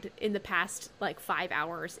died in the past, like, 5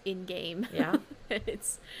 hours in-game. Yeah.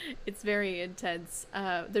 It's very intense.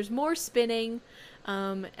 There's more spinning,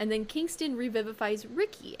 and then Kingston revivifies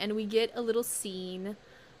Ricky, and we get a little scene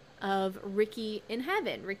of Ricky in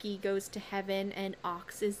heaven. Ricky goes to heaven, and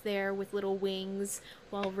Ox is there with little wings,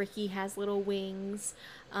 while Ricky has little wings.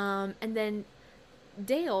 And then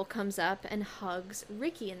Dale comes up and hugs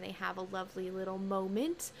Ricky, and they have a lovely little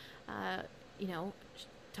moment, you know,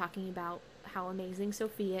 talking about how amazing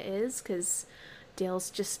Sophia is, because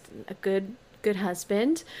Dale's just a good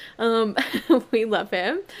husband. We love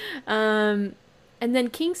him. And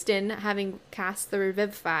then Kingston, having cast the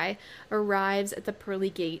Revivify, arrives at the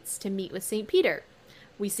pearly gates to meet with St. Peter.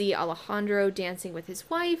 We see Alejandro dancing with his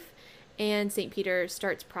wife, and St. Peter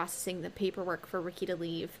starts processing the paperwork for Ricky to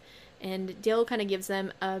leave. And Dale kind of gives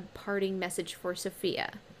them a parting message for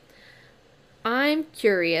Sophia. I'm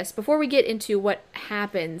curious, before we get into what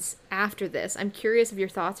happens after this, I'm curious of your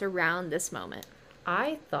thoughts around this moment.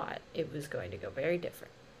 I thought it was going to go very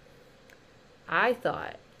different. I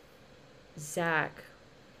thought Zach,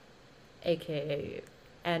 aka,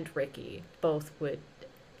 and Ricky both would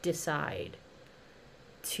decide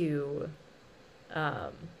to,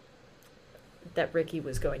 that Ricky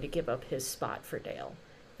was going to give up his spot for Dale,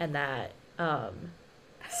 and that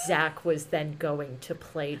Zach was then going to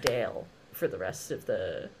play Dale for the rest of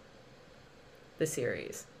the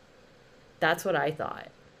series. That's what I thought.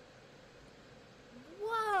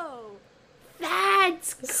 Whoa!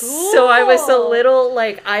 That's cool! So I was a little,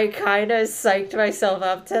 like, I kind of psyched myself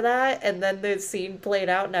up to that, and then the scene played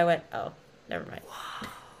out, and I went, oh, never mind.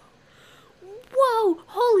 Whoa!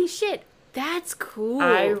 Holy shit! That's cool.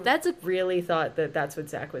 I really thought that that's what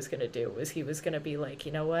Zach was going to do, was he was going to be like,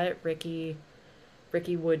 you know what, Ricky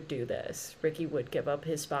would do this. Ricky would give up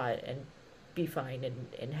his spot and be fine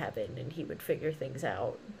in heaven, and he would figure things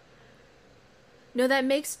out. No, that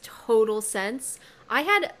makes total sense. I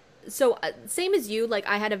had, so same as you, like,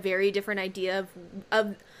 I had a very different idea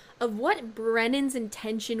of what Brennan's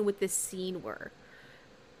intention with this scene were.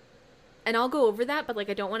 And I'll go over that, but, like,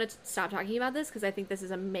 I don't want to stop talking about this because I think this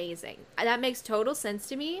is amazing. That makes total sense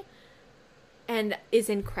to me and is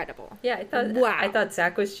incredible. Yeah, I thought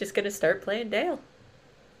Zach was just going to start playing Dale.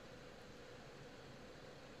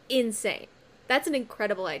 Insane. That's an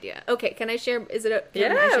incredible idea. Okay, can I share? Is it?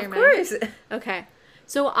 Yeah, of course. Okay,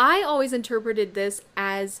 so I always interpreted this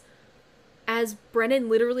as Brennan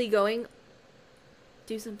literally going,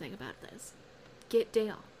 do something about this. Get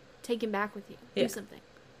Dale. Take him back with you. Do something.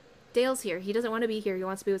 Dale's here. He doesn't want to be here. He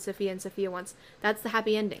wants to be with Sophia, and Sophia wants. That's the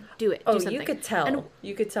happy ending. Do it. Do something. You could tell.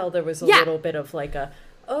 You could tell there was a little bit of like a,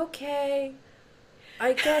 okay,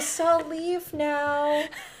 I guess I'll leave now.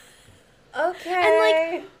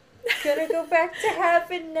 Okay. And like, gonna go back to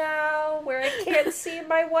heaven now, where I can't see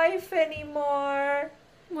my wife anymore.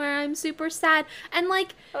 Where I'm super sad. And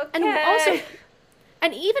like, okay. And also,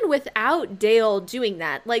 and even without Dale doing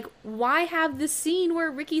that, like, why have the scene where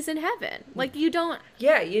Ricky's in heaven? Like, you don't.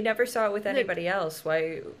 Yeah, you never saw it with anybody else.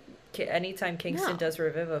 Why, anytime Kingston does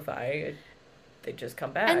Revivify, they just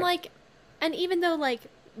come back. And like, and even though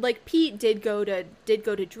like Pete did go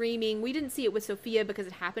to dreaming. We didn't see it with Sophia because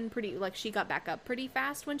it happened pretty, like, she got back up pretty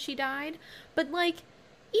fast when she died. But like,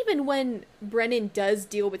 even when Brennan does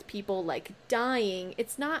deal with people like dying,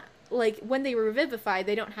 it's not like when they revivify,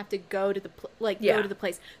 they don't have to go to the go to the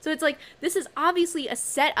place. So it's like, this is obviously a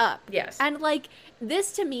setup. Yes. And like,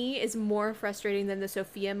 this to me is more frustrating than the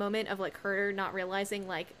Sophia moment of like her not realizing,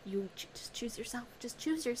 like, you just choose yourself. Just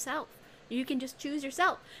choose yourself. You can just choose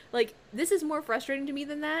yourself. Like, this is more frustrating to me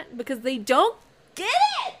than that because they don't get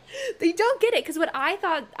it. They don't get it. Because what I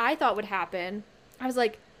thought would happen, I was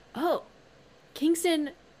like, oh,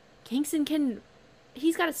 Kingston can,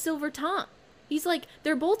 he's got a silver tongue. He's like,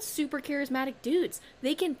 they're both super charismatic dudes.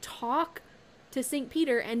 They can talk to St.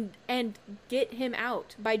 Peter and get him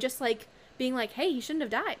out by just like being like, hey, he shouldn't have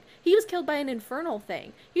died. He was killed by an infernal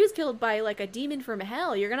thing. He was killed by like a demon from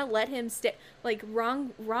hell. You're gonna let him stay, like,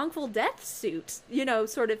 wrongful death suit, you know,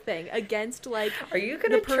 sort of thing against like. Are you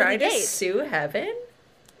gonna try to sue heaven?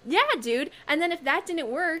 Yeah, dude. And then if that didn't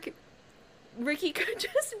work, Ricky could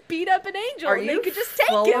just beat up an angel Are and they you could just take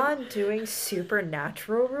full him. on doing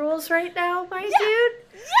supernatural rules right now, my Yeah, dude?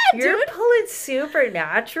 yeah, You're dude. pulling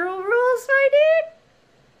supernatural rules, my dude?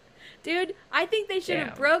 Dude, I think they should have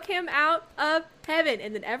Damn. broke him out of heaven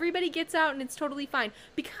and then everybody gets out and it's totally fine.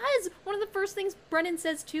 Because one of the first things Brennan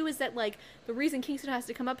says too is that, like, the reason Kingston has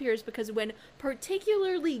to come up here is because when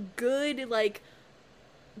particularly good, like,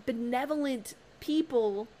 benevolent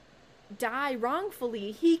people die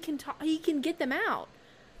wrongfully, he can get them out.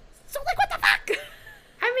 So, like, what the fuck?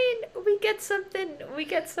 I mean, we get something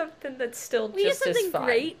that's still We get just as something fun.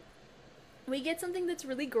 great. We get something that's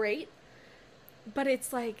really great. But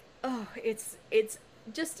it's like, oh, it's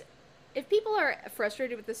just, if people are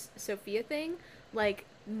frustrated with this Sophia thing, like,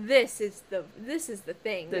 this is the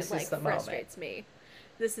thing This that, like, is the frustrates me.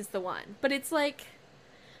 This is the one. But it's like,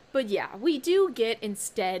 but yeah, we do get,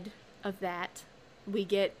 instead of that, we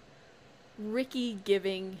get Ricky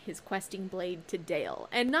giving his questing blade to Dale.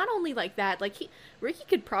 And not only like that, like, Ricky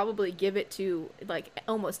could probably give it to, like,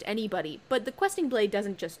 almost anybody, but the questing blade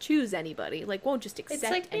doesn't just choose anybody, like, won't just accept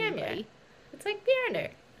It's like anybody. Mjolnir. It's like Mjolnir.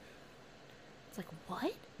 It's like,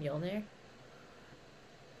 what? Mjolnir?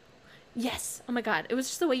 Yes. Oh my god. It was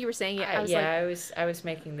just the way you were saying it. I was like, I was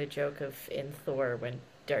making the joke of in Thor when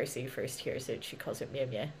Darcy first hears it, she calls it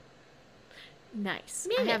Mjolnir. nice.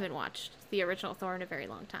 Meh. I haven't watched the original Thor in a very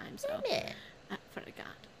long time, so Mjolnir. I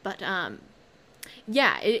forgot. But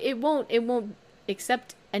yeah, it won't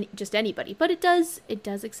accept just anybody, but it does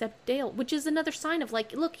accept Dale, which is another sign of,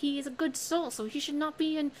 like, look, he is a good soul, so he should not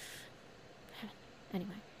be in.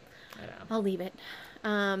 Anyway, I know. I'll leave it.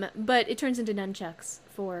 But it turns into nunchucks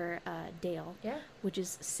for Dale, Yeah. which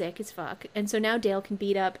is sick as fuck. And so now Dale can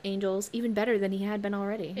beat up angels even better than he had been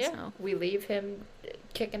already. Yeah. So We leave him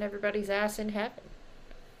kicking everybody's ass in heaven.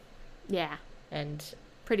 yeah, And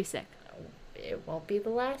pretty sick. it won't be the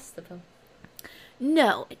last of them.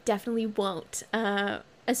 No, it definitely won't.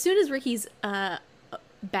 As soon as Ricky's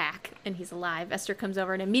back and he's alive, Esther comes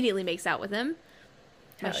over and immediately makes out with him.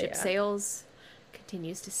 The Hell ship yeah. sails,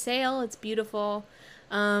 continues to sail. It's beautiful.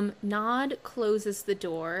 Nod closes the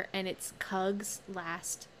door, and it's Cug's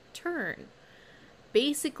last turn.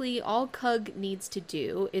 Basically, all Cug needs to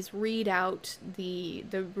do is read out the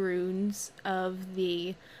runes of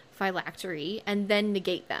the phylactery and then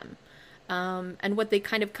negate them. And what they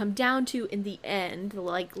kind of come down to in the end, the,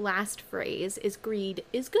 like, last phrase, is greed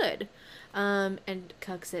is good. And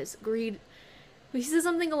Cug says, greed... He says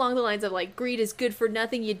something along the lines of, like, greed is good for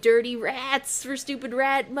nothing, you dirty rats, for stupid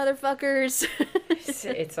rat motherfuckers.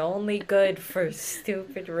 It's only good for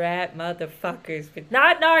stupid rat motherfuckers, but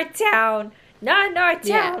not in our town. Not in our town.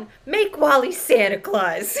 Yeah. Make Wally Santa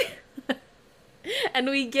Claus. And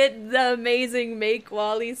we get the amazing Make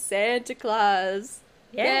Wally Santa Claus.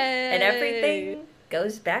 Yeah. Yay. And everything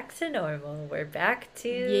goes back to normal. We're back to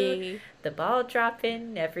Yay. the ball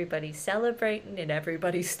dropping, everybody's celebrating, and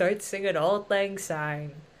everybody starts singing Auld Lang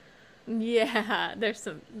Syne. Yeah, there's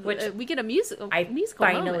some... Which we get a musical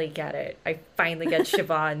Finally moment. get it. I finally get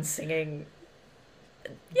Siobhan singing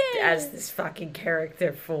Yay. as this fucking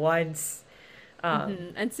character for once.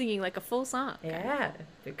 And singing, like, a full song. Yeah,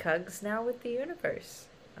 the Cug's now with the universe.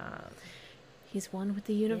 He's one with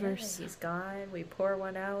the universe. Yeah, he's gone. We pour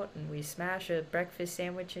one out and we smash a breakfast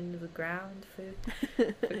sandwich into the ground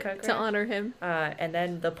for Cug To honor him. and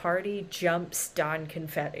then the party jumps Don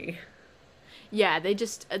Confetti. Yeah,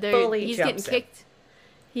 Fully he's jumps getting him. kicked.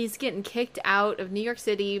 He's getting kicked out of New York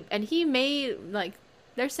City, and he may, like,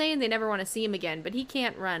 they're saying they never want to see him again, but he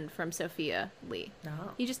can't run from Sophia Lee.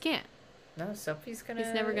 No, He just can't. no. Sophie's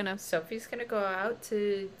gonna go out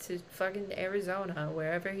to fucking Arizona,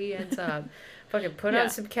 wherever he ends up. Fucking put Yeah. on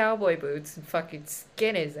some cowboy boots and fucking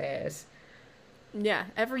skin his ass. Yeah,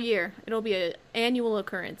 every year. It'll be an annual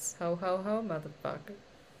occurrence. Ho ho ho, motherfucker.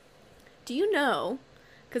 Do you know,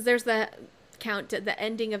 because there's the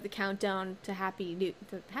ending of the countdown to Happy New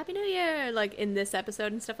Year, like, in this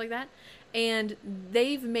episode and stuff like that. And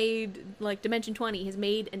they've made, like, Dimension 20 has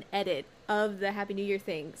made an edit of the Happy New Year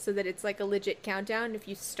thing so that it's, like, a legit countdown. If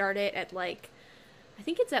you start it at, like, I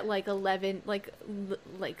think it's at, like, 11, like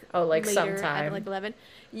Like later sometime. at, like, 11,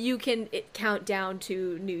 you can count down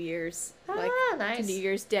to New Year's, like, nice. to New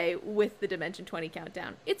Year's Day with the Dimension 20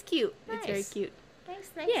 countdown. It's cute. It's very Nice. cute. Nice,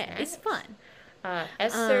 Yeah, it's fun.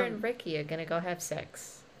 Esther and Ricky are gonna go have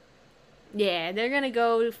sex. Yeah, they're gonna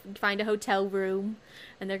go find a hotel room,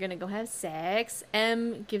 and they're gonna go have sex.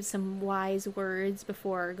 Em gives some wise words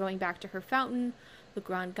before going back to her fountain. The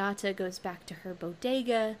Grand Gata goes back to her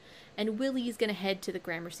bodega, and Willie's gonna head to the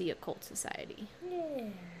Gramercy Occult Society.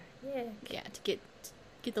 Yeah. Yeah, to get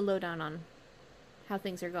the lowdown on how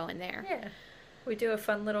things are going there. Yeah. We do a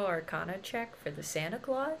fun little Arcana check for the Santa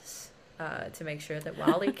Claus to make sure that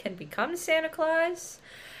Wally can become Santa Claus.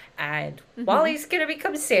 And Hmm. Wally's gonna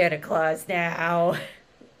become Santa Claus now.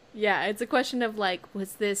 Yeah, it's a question of like,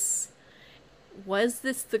 was this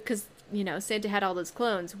the, because Santa had all those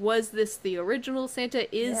clones. Was this the original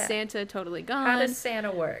Santa? Is Yeah. Santa totally How does gone?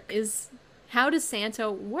 Santa work? Is How does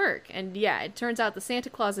Santa work? And yeah, it turns out the Santa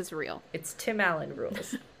Claus is real. It's Tim Allen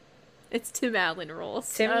rules. It's Tim Allen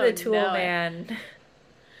rules. Tim Oh the Tool no. Man,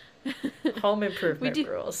 home we improvement do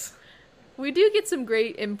rules. we do get some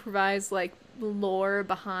great improvised like lore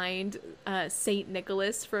behind Saint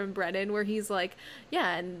Nicholas from Brennan, where he's like,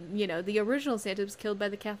 yeah, and the original Santa was killed by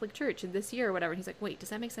the Catholic Church in this year or whatever. And he's like, wait, does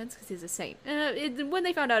that make sense? Because he's a saint. When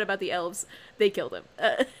they found out about the elves, they killed him.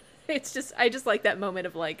 I just like that moment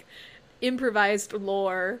of like improvised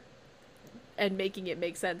lore and making it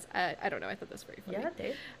make sense. I don't know. I thought that's very funny. Yeah,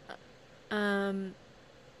 dude. Um,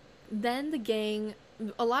 then the gang,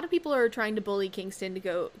 a lot of people are trying to bully Kingston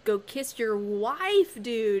to go kiss your wife,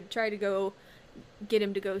 dude. Try to go get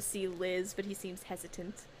him to go see Liz, but he seems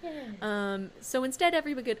hesitant. Yeah. So instead, wow,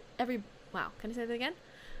 can I say that again?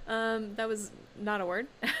 That was not a word.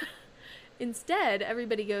 Instead,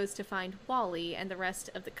 everybody goes to find Wally, and the rest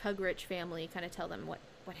of the Cugrich family kind of tell them what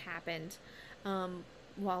happened.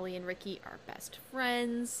 Wally and Ricky are best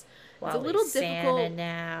friends. It's a Wally's little Santa difficult.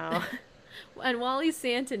 now. And Wally's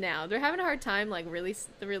Santa now. They're having a hard time, like,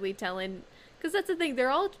 really telling. Because that's the thing. They're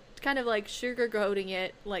all kind of, like, sugarcoating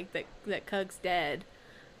it, like, that Cug's dead.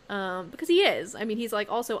 Because he is. I mean, he's, like,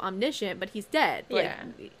 also omniscient, but he's dead. Like, Yeah.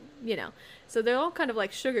 you know. So they're all kind of,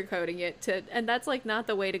 like, sugarcoating it to. And that's, like, not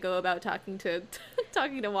the way to go about talking to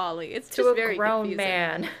talking to Wally. It's To just a very grown confusing.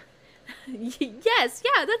 man. Yes,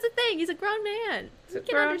 yeah, that's the thing. He's a grown man. He's He a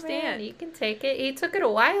can grown man. understand. He can take it. He took it a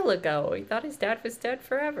while ago. He thought his dad was dead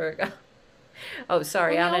forever ago. Oh,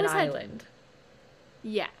 sorry, Well, he on an always had. island.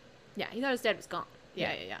 Yeah. Yeah, he thought his dad was gone.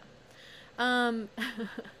 Yeah. Yeah.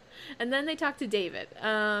 And then they talk to David.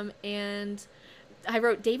 And I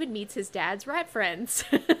wrote David meets his dad's rat friends.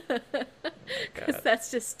 Because God.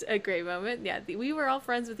 that's just a great moment. Yeah, we were all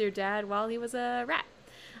friends with your dad while he was a rat.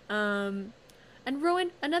 Um, and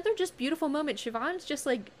Rowan, another just beautiful moment. Siobhan's just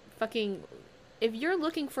like fucking. If you're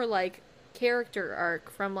looking for like character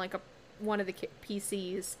arc from like one of the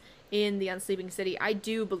PCs in the Unsleeping City, I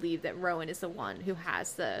do believe that Rowan is the one who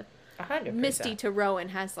has the 100%. Misty to Rowan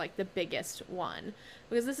has like the biggest one,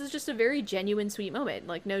 because this is just a very genuine sweet moment,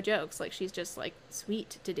 like no jokes, like she's just like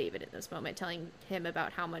sweet to David in this moment, telling him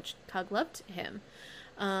about how much Cug loved him.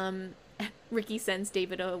 um Ricky sends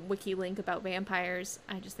David a wiki link about vampires.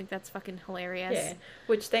 I just think that's fucking Yeah. hilarious.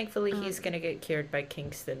 Which thankfully he's um going to get cured by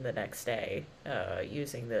Kingston the next day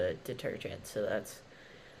using the detergent. So that's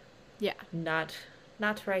yeah. not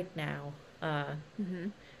right now. Mm-hmm.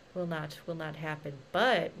 Will not happen.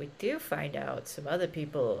 But we do find out some other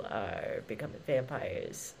people are becoming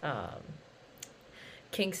vampires.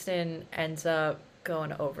 Kingston ends up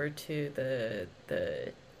going over to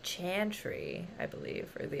the Chantry, I believe,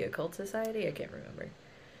 or the Occult Society. I can't remember.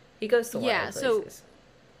 He goes to yeah wild so places.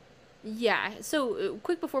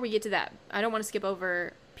 quick before we get to that, I don't want to skip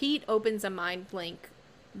over. Pete opens a mind link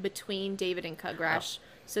between David and Oh, Cugrash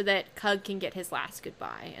so that Cug can get his last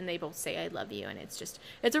goodbye, and they both say "I love you," and it's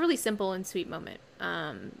a really simple and sweet moment.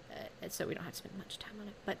 So we don't have to spend much time on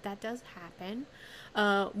it, but that does happen.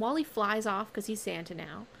 Wally flies off because he's Santa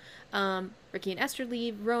now. Ricky and Esther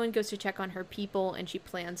leave. Rowan goes to check on her people, and she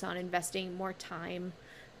plans on investing more time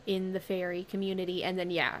in the fairy community. And then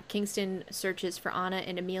Kingston searches for Anna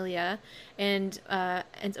and Amelia, and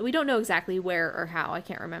we don't know exactly where or how. I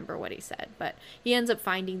can't remember what he said, but he ends up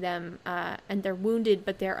finding them, and they're wounded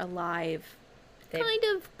but they're alive, they've kind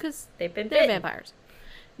of, because they've been they're bitten. vampires.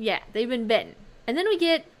 Yeah, they've been bitten. And then we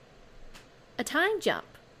get a time jump.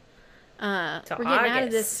 To We're getting out of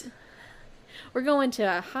August. this. We're going to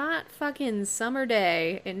a hot fucking summer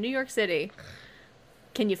day in New York City.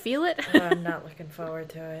 Can you feel it? I'm not looking forward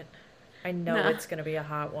to it. I know Nah. it's going to be a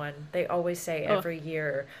hot one. They always say Oh, every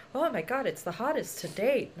year, "Oh my God, it's the hottest to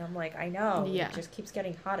date." And I'm like, I know. yeah. It just keeps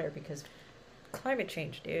getting hotter because climate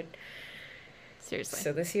change, dude. Seriously.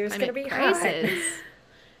 So this year's going to Climate be hot. crisis.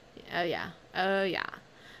 Oh, yeah. Oh, yeah.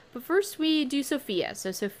 But first we do Sophia.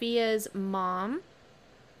 So Sophia's mom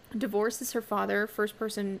divorces her father, first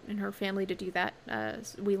person in her family to do that,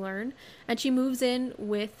 we learn. And she moves in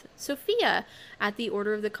with Sophia at the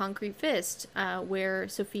Order of the Concrete Fist, where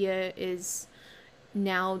Sophia is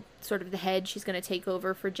now sort of the head. She's going to take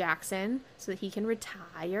over for Jackson so that he can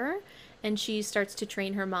retire. and she starts to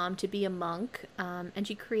train her mom to be a monk, and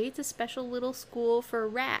she creates a special little school for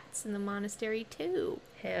rats in the monastery too,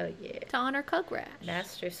 Hell yeah. to honor Cugrash.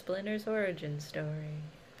 Master Splinter's origin story.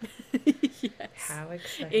 Yes. How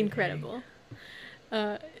exciting. Incredible.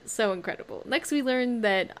 So incredible. Next, we learn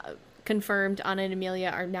that confirmed Anna and Amelia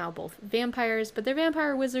are now both vampires, but they're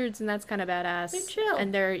vampire wizards, and that's kind of badass. They're chill.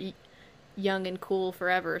 And they're young and cool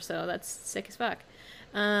forever, so that's sick as fuck.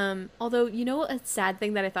 Although, you know, a sad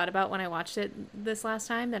thing that I thought about when I watched it this last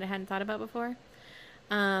time that I hadn't thought about before?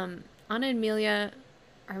 Anna and Amelia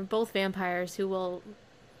are both vampires who will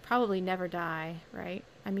probably never die, right?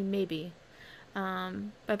 I mean, maybe.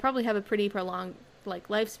 But probably have a pretty prolonged, like,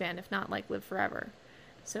 lifespan, if not, like, live forever.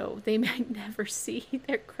 So they might never see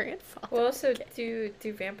their grandfather. Well, so do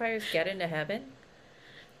vampires get into heaven?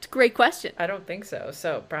 It's a great question. I don't think so.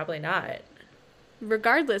 So probably not.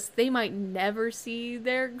 Regardless, they might never see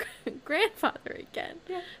their grandfather again.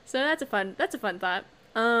 Yeah. So that's a fun thought.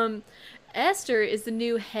 Esther is the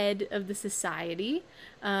new head of the society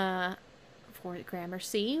for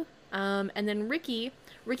Gramercy. And then Ricky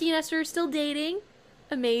and Esther are still dating.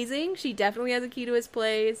 Amazing. She definitely has a key to his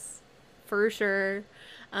place. For sure.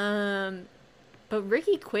 But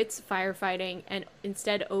Ricky quits firefighting and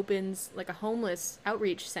instead opens like a homeless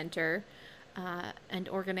outreach center and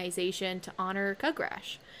organization to honor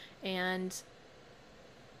Cugrash. And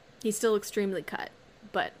he's still extremely cut,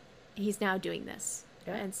 but he's now doing this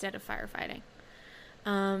instead of firefighting.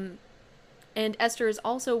 And Esther is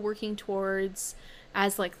also working towards,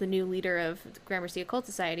 as like the new leader of the Gramercy Occult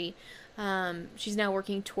Society, she's now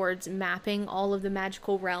working towards mapping all of the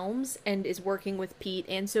magical realms and is working with Pete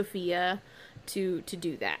and Sophia to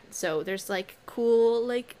do that. So there's like cool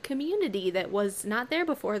like community that was not there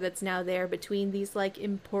before that's now there between these like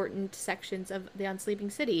important sections of the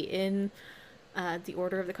Unsleeping City in the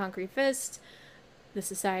Order of the Concrete Fist, the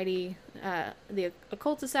Society, the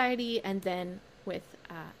Occult Society, and then with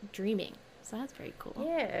Dreaming. So that's very cool.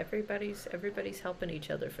 Yeah, everybody's helping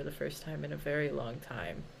each other for the first time in a very long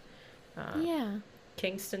time. Yeah.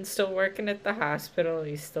 Kingston's still working at the hospital.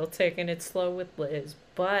 He's still taking it slow with Liz,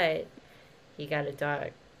 but he got a dog,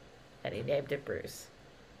 and he named it Bruce.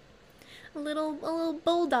 A little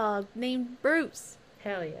bulldog named Bruce.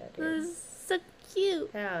 Hell yeah, dude. This is so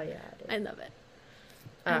cute. Hell yeah, dude. I love it.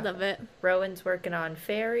 I love it. Rowan's working on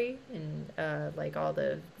Fairy and like all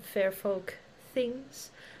the fair folk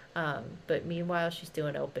things. But meanwhile, she's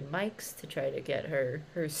doing open mics to try to get her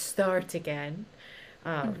start again.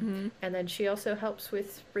 And then she also helps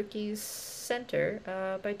with Ricky's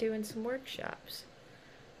center by doing some workshops.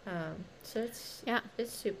 So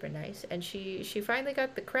it's super nice. And she finally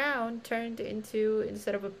got the crown turned into,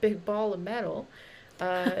 instead of a big ball of metal,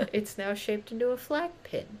 it's now shaped into a flag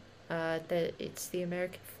pin. That it's the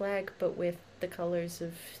American flag, but with the colors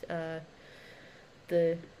of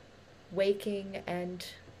the waking and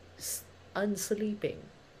unsleeping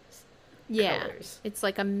colors. It's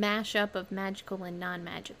like a mashup of magical and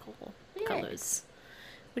non-magical colors,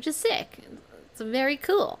 which is sick. It's very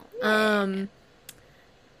cool.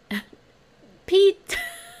 Pete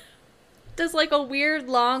does like a weird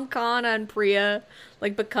long con on Priya,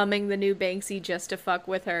 like becoming the new Banksy just to fuck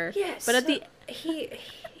with her. Yes, but at the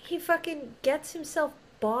he fucking gets himself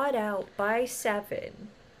bought out by Seven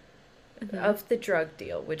of the drug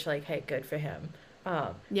deal, which, like, hey, good for him.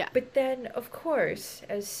 But then, of course,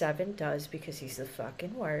 as Seven does, because he's the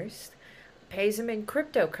fucking worst, pays him in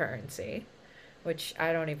cryptocurrency, which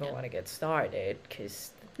I don't even want to get started,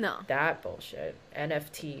 because that bullshit.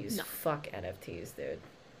 NFTs, fuck NFTs, dude.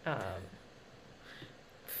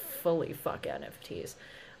 Fully fuck NFTs.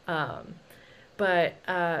 But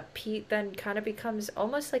Pete then kind of becomes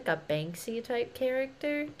almost like a Banksy type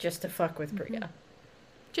character just to fuck with Priya.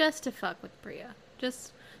 Just to fuck with Priya.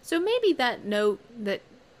 So maybe that note that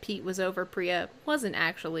Pete was over Priya wasn't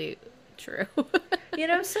actually true. You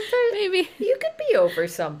know, sometimes maybe you could be over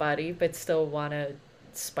somebody but still want to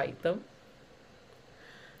spite them.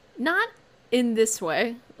 Not in this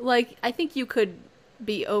way. Like, I think you could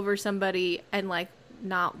be over somebody and, like,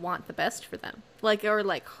 not want the best for them. Like, or,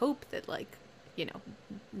 like, hope that, like, you know,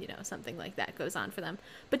 something like that goes on for them.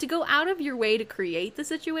 But to go out of your way to create the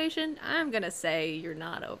situation, I'm gonna say you're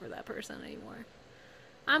not over that person anymore.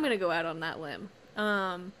 I'm gonna go out on that limb.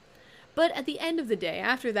 But at the end of the day,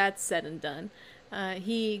 after that's said and done,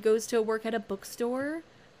 he goes to work at a bookstore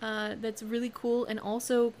that's really cool and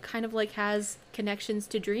also kind of like has connections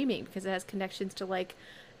to dreaming because it has connections to like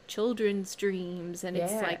children's dreams and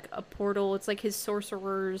it's like a portal. It's like his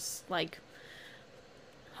sorcerer's like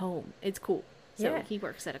home. It's cool. So he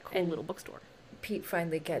works at a cool little bookstore. Pete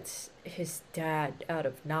finally gets his dad out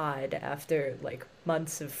of Nod after like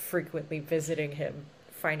months of frequently visiting him.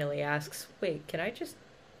 Finally asks, "Wait, can I just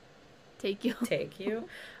Take you. take you?"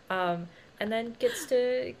 Um, and then gets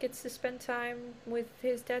to spend time with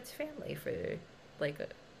his dad's family for like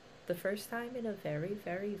the first time in a very,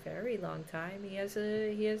 very, very long time. He has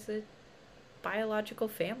a biological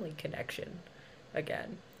family connection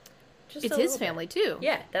again. Just It's a his little bit. family too.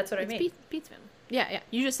 Yeah, that's what I It's mean. Pete's family. Yeah, yeah.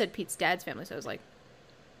 You just said Pete's dad's family, so I was like,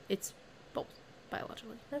 it's both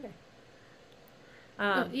biologically. Okay. No,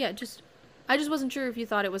 Um, yeah, I just wasn't sure if you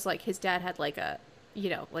thought it was like his dad had like I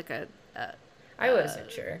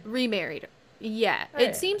wasn't sure. remarried. Yeah, Oh, it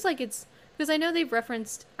yeah. seems like it's because I know they've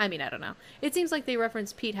referenced. I mean, I don't know. It seems like they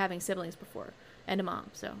referenced Pete having siblings before and a mom.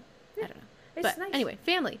 So I Yeah, don't know. it's But nice. anyway,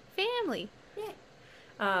 family. Yeah.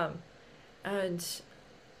 Um, and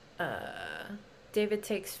uh, David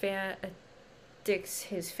takes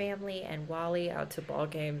his family and Wally out to ball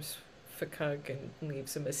games for Cug and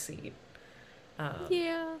leaves him a seat.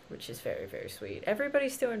 Yeah. Which is very, very sweet.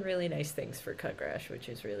 Everybody's doing really nice things for Cugrash, which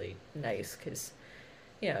is really nice because,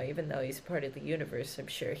 even though he's part of the universe, I'm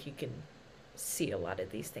sure he can see a lot of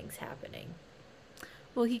these things happening.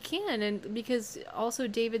 Well, he can, and because also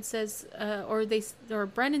David says, or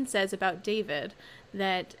Brennan says about David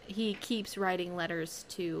that he keeps writing letters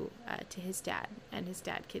to his dad, and his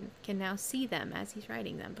dad can now see them as he's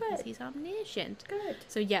writing them because Good. he's omniscient. Good.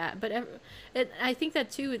 So yeah, but I think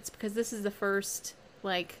that too. It's because this is the first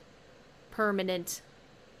like permanent,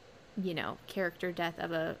 character death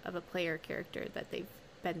of a player character that they've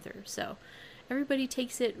been through. So everybody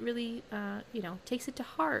takes it really, takes it to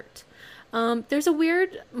heart. There's a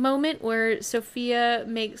weird moment where Sophia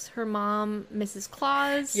makes her mom Mrs.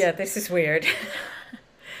 Claus. Yeah, this is weird.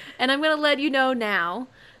 And I'm going to let you know now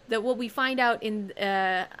that what we find out in,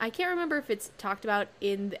 I can't remember if it's talked about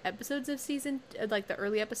in the episodes of like the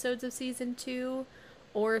early episodes of season 2,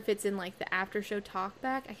 or if it's in like the after show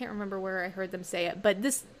talkback. I can't remember where I heard them say it, but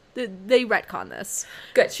they retcon this.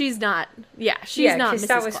 Good. She's not, Yeah, not because Mrs.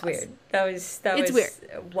 that was Claus. weird. That It's was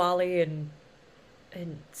weird. Wally and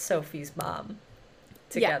Sophie's mom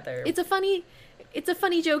together. Yeah, it's a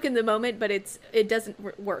funny joke in the moment, but it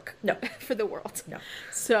doesn't work No. for the world. No.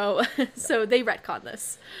 So so they retcon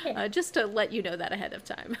this, Yeah. just to let you know that ahead of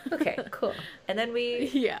time. Okay, cool. And then we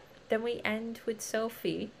Yeah. end with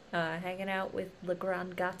Sophie hanging out with La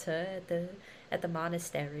Grande Gata at the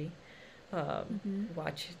monastery,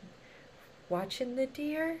 watching the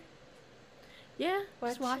deer. Yeah,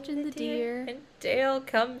 just watching the deer. And Dale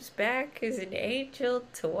comes back as an angel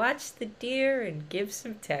to watch the deer and give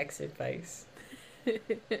some tax advice.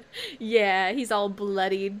 Yeah, he's all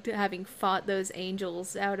bloodied, having fought those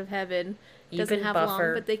angels out of heaven. Doesn't Even have buffer.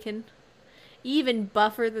 long, but they can even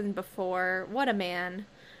buffer than before. What a man.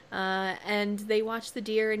 And they watch the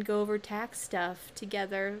deer and go over tax stuff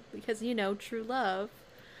together because, true love.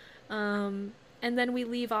 And then we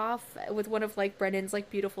leave off with one of like Brennan's like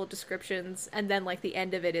beautiful descriptions, and then like the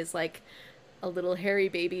end of it is like a little hairy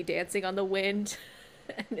baby dancing on the wind.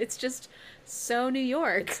 And it's just so New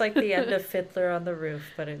York. It's like the end of Fiddler on the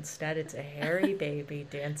Roof, but instead it's a hairy baby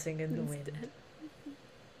dancing in the wind.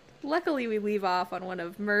 Luckily, we leave off on one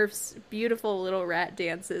of Murph's beautiful little rat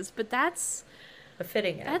dances, but that's A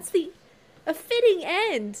fitting end. a fitting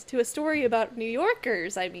end to a story about New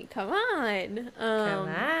Yorkers. I mean, come on. Come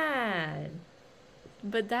on.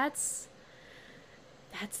 But that's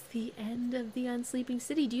the end of the Unsleeping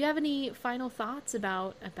City. Do you have any final thoughts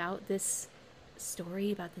about this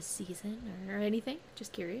story, about this season, or anything?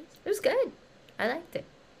 Just curious. It was good. I liked it.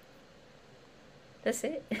 That's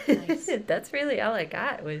it. Nice. That's really all I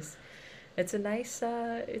got. It's a nice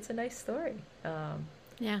story.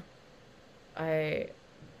 Yeah.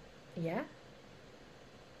 Yeah.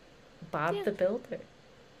 Bob Yeah. the Builder.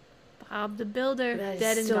 Bob the Builder, That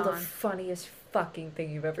dead is and still the gone. funniest fucking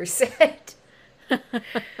thing you've ever said.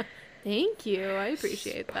 Thank you. I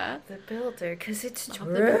appreciate that. The Builder, because it's Bob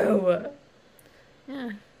the true.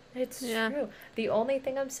 Yeah. It's Yeah. true. The only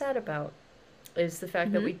thing I'm sad about is the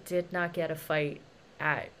fact that Mhm. we did not get a fight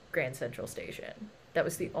at Grand Central Station. That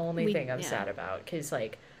was the only thing I'm sad about, because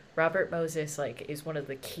like Robert Moses like is one of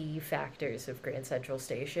the key factors of Grand Central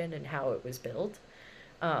Station and how it was built.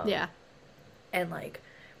 Yeah. And like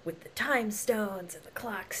with the time stones and the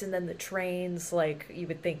clocks and then the trains, like you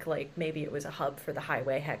would think like maybe it was a hub for the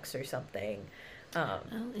highway hex or something. Oh,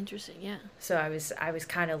 interesting. Yeah. So I was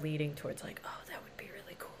kind of leading towards like, oh, that would be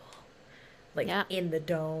really cool, like Yeah. in the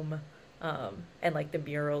dome, and like the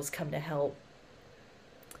murals come to help.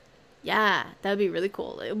 Yeah, that would be really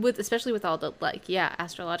cool. Especially with all the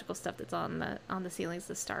astrological stuff that's on the ceilings,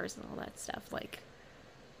 the stars and all that stuff. Like,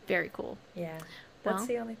 Very cool. Yeah, that's Well,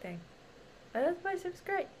 the only thing. Otherwise, it was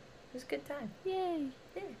great. It was a good time. yay.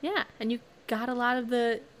 Yeah. Yeah, and you got a lot of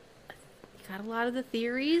the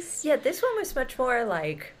theories. Yeah, this one was much more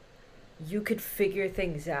like you could figure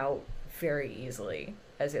things out very easily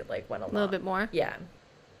as it like went A along. little bit more. Yeah,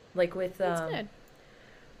 like with That's good.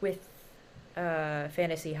 with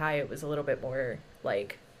Fantasy High, it was a little bit more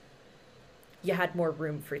like you had more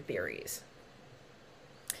room for theories.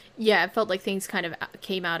 Yeah, it felt like things kind of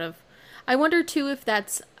came out of. I wonder too if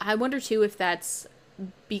that's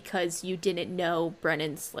because you didn't know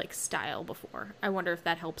Brennan's like style before. I wonder if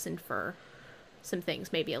that helps infer some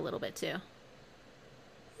things maybe a little bit too.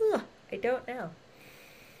 Ugh, I don't know.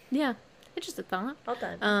 Yeah, it's just a thought. All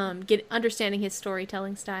done. Get understanding his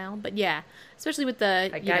storytelling style, but yeah, especially with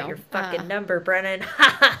the I got your fucking number, Brennan.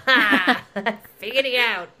 Figured it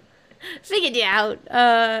out. figured you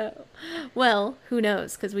out. Well, who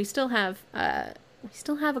knows? Because we still have a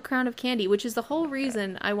crown of candy, which is the whole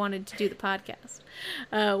reason I wanted to do the podcast.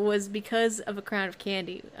 Was because of a crown of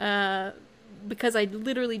candy. Because I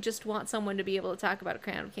literally just want someone to be able to talk about a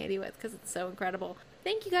crown of candy with, because it's so incredible.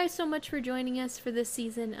 Thank you guys so much for joining us for this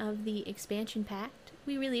season of the Expansion Pact.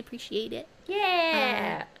 We really appreciate it.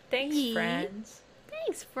 Yeah. Thanks, friends.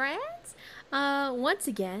 Thanks, friends. Once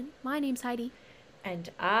again, my name's Heidi.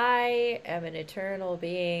 And I am an eternal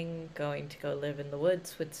being going to go live in the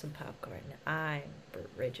woods with some popcorn. I'm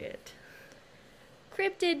Bridget.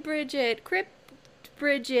 Cryptid Bridget.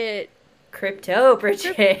 Bridget. Crypto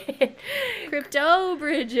Bridget. Crypto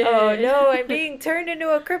Bridget. Oh no, I'm being turned into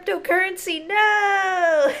a cryptocurrency.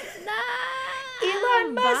 No! No!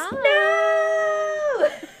 Elon Musk, Bye. no!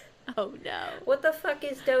 Oh no. What the fuck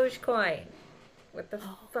is Dogecoin? What the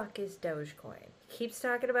fuck is Dogecoin? Keeps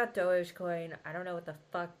talking about Dogecoin. I don't know what the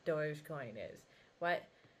fuck Dogecoin is. What?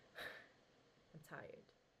 I'm tired.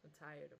 I'm tired of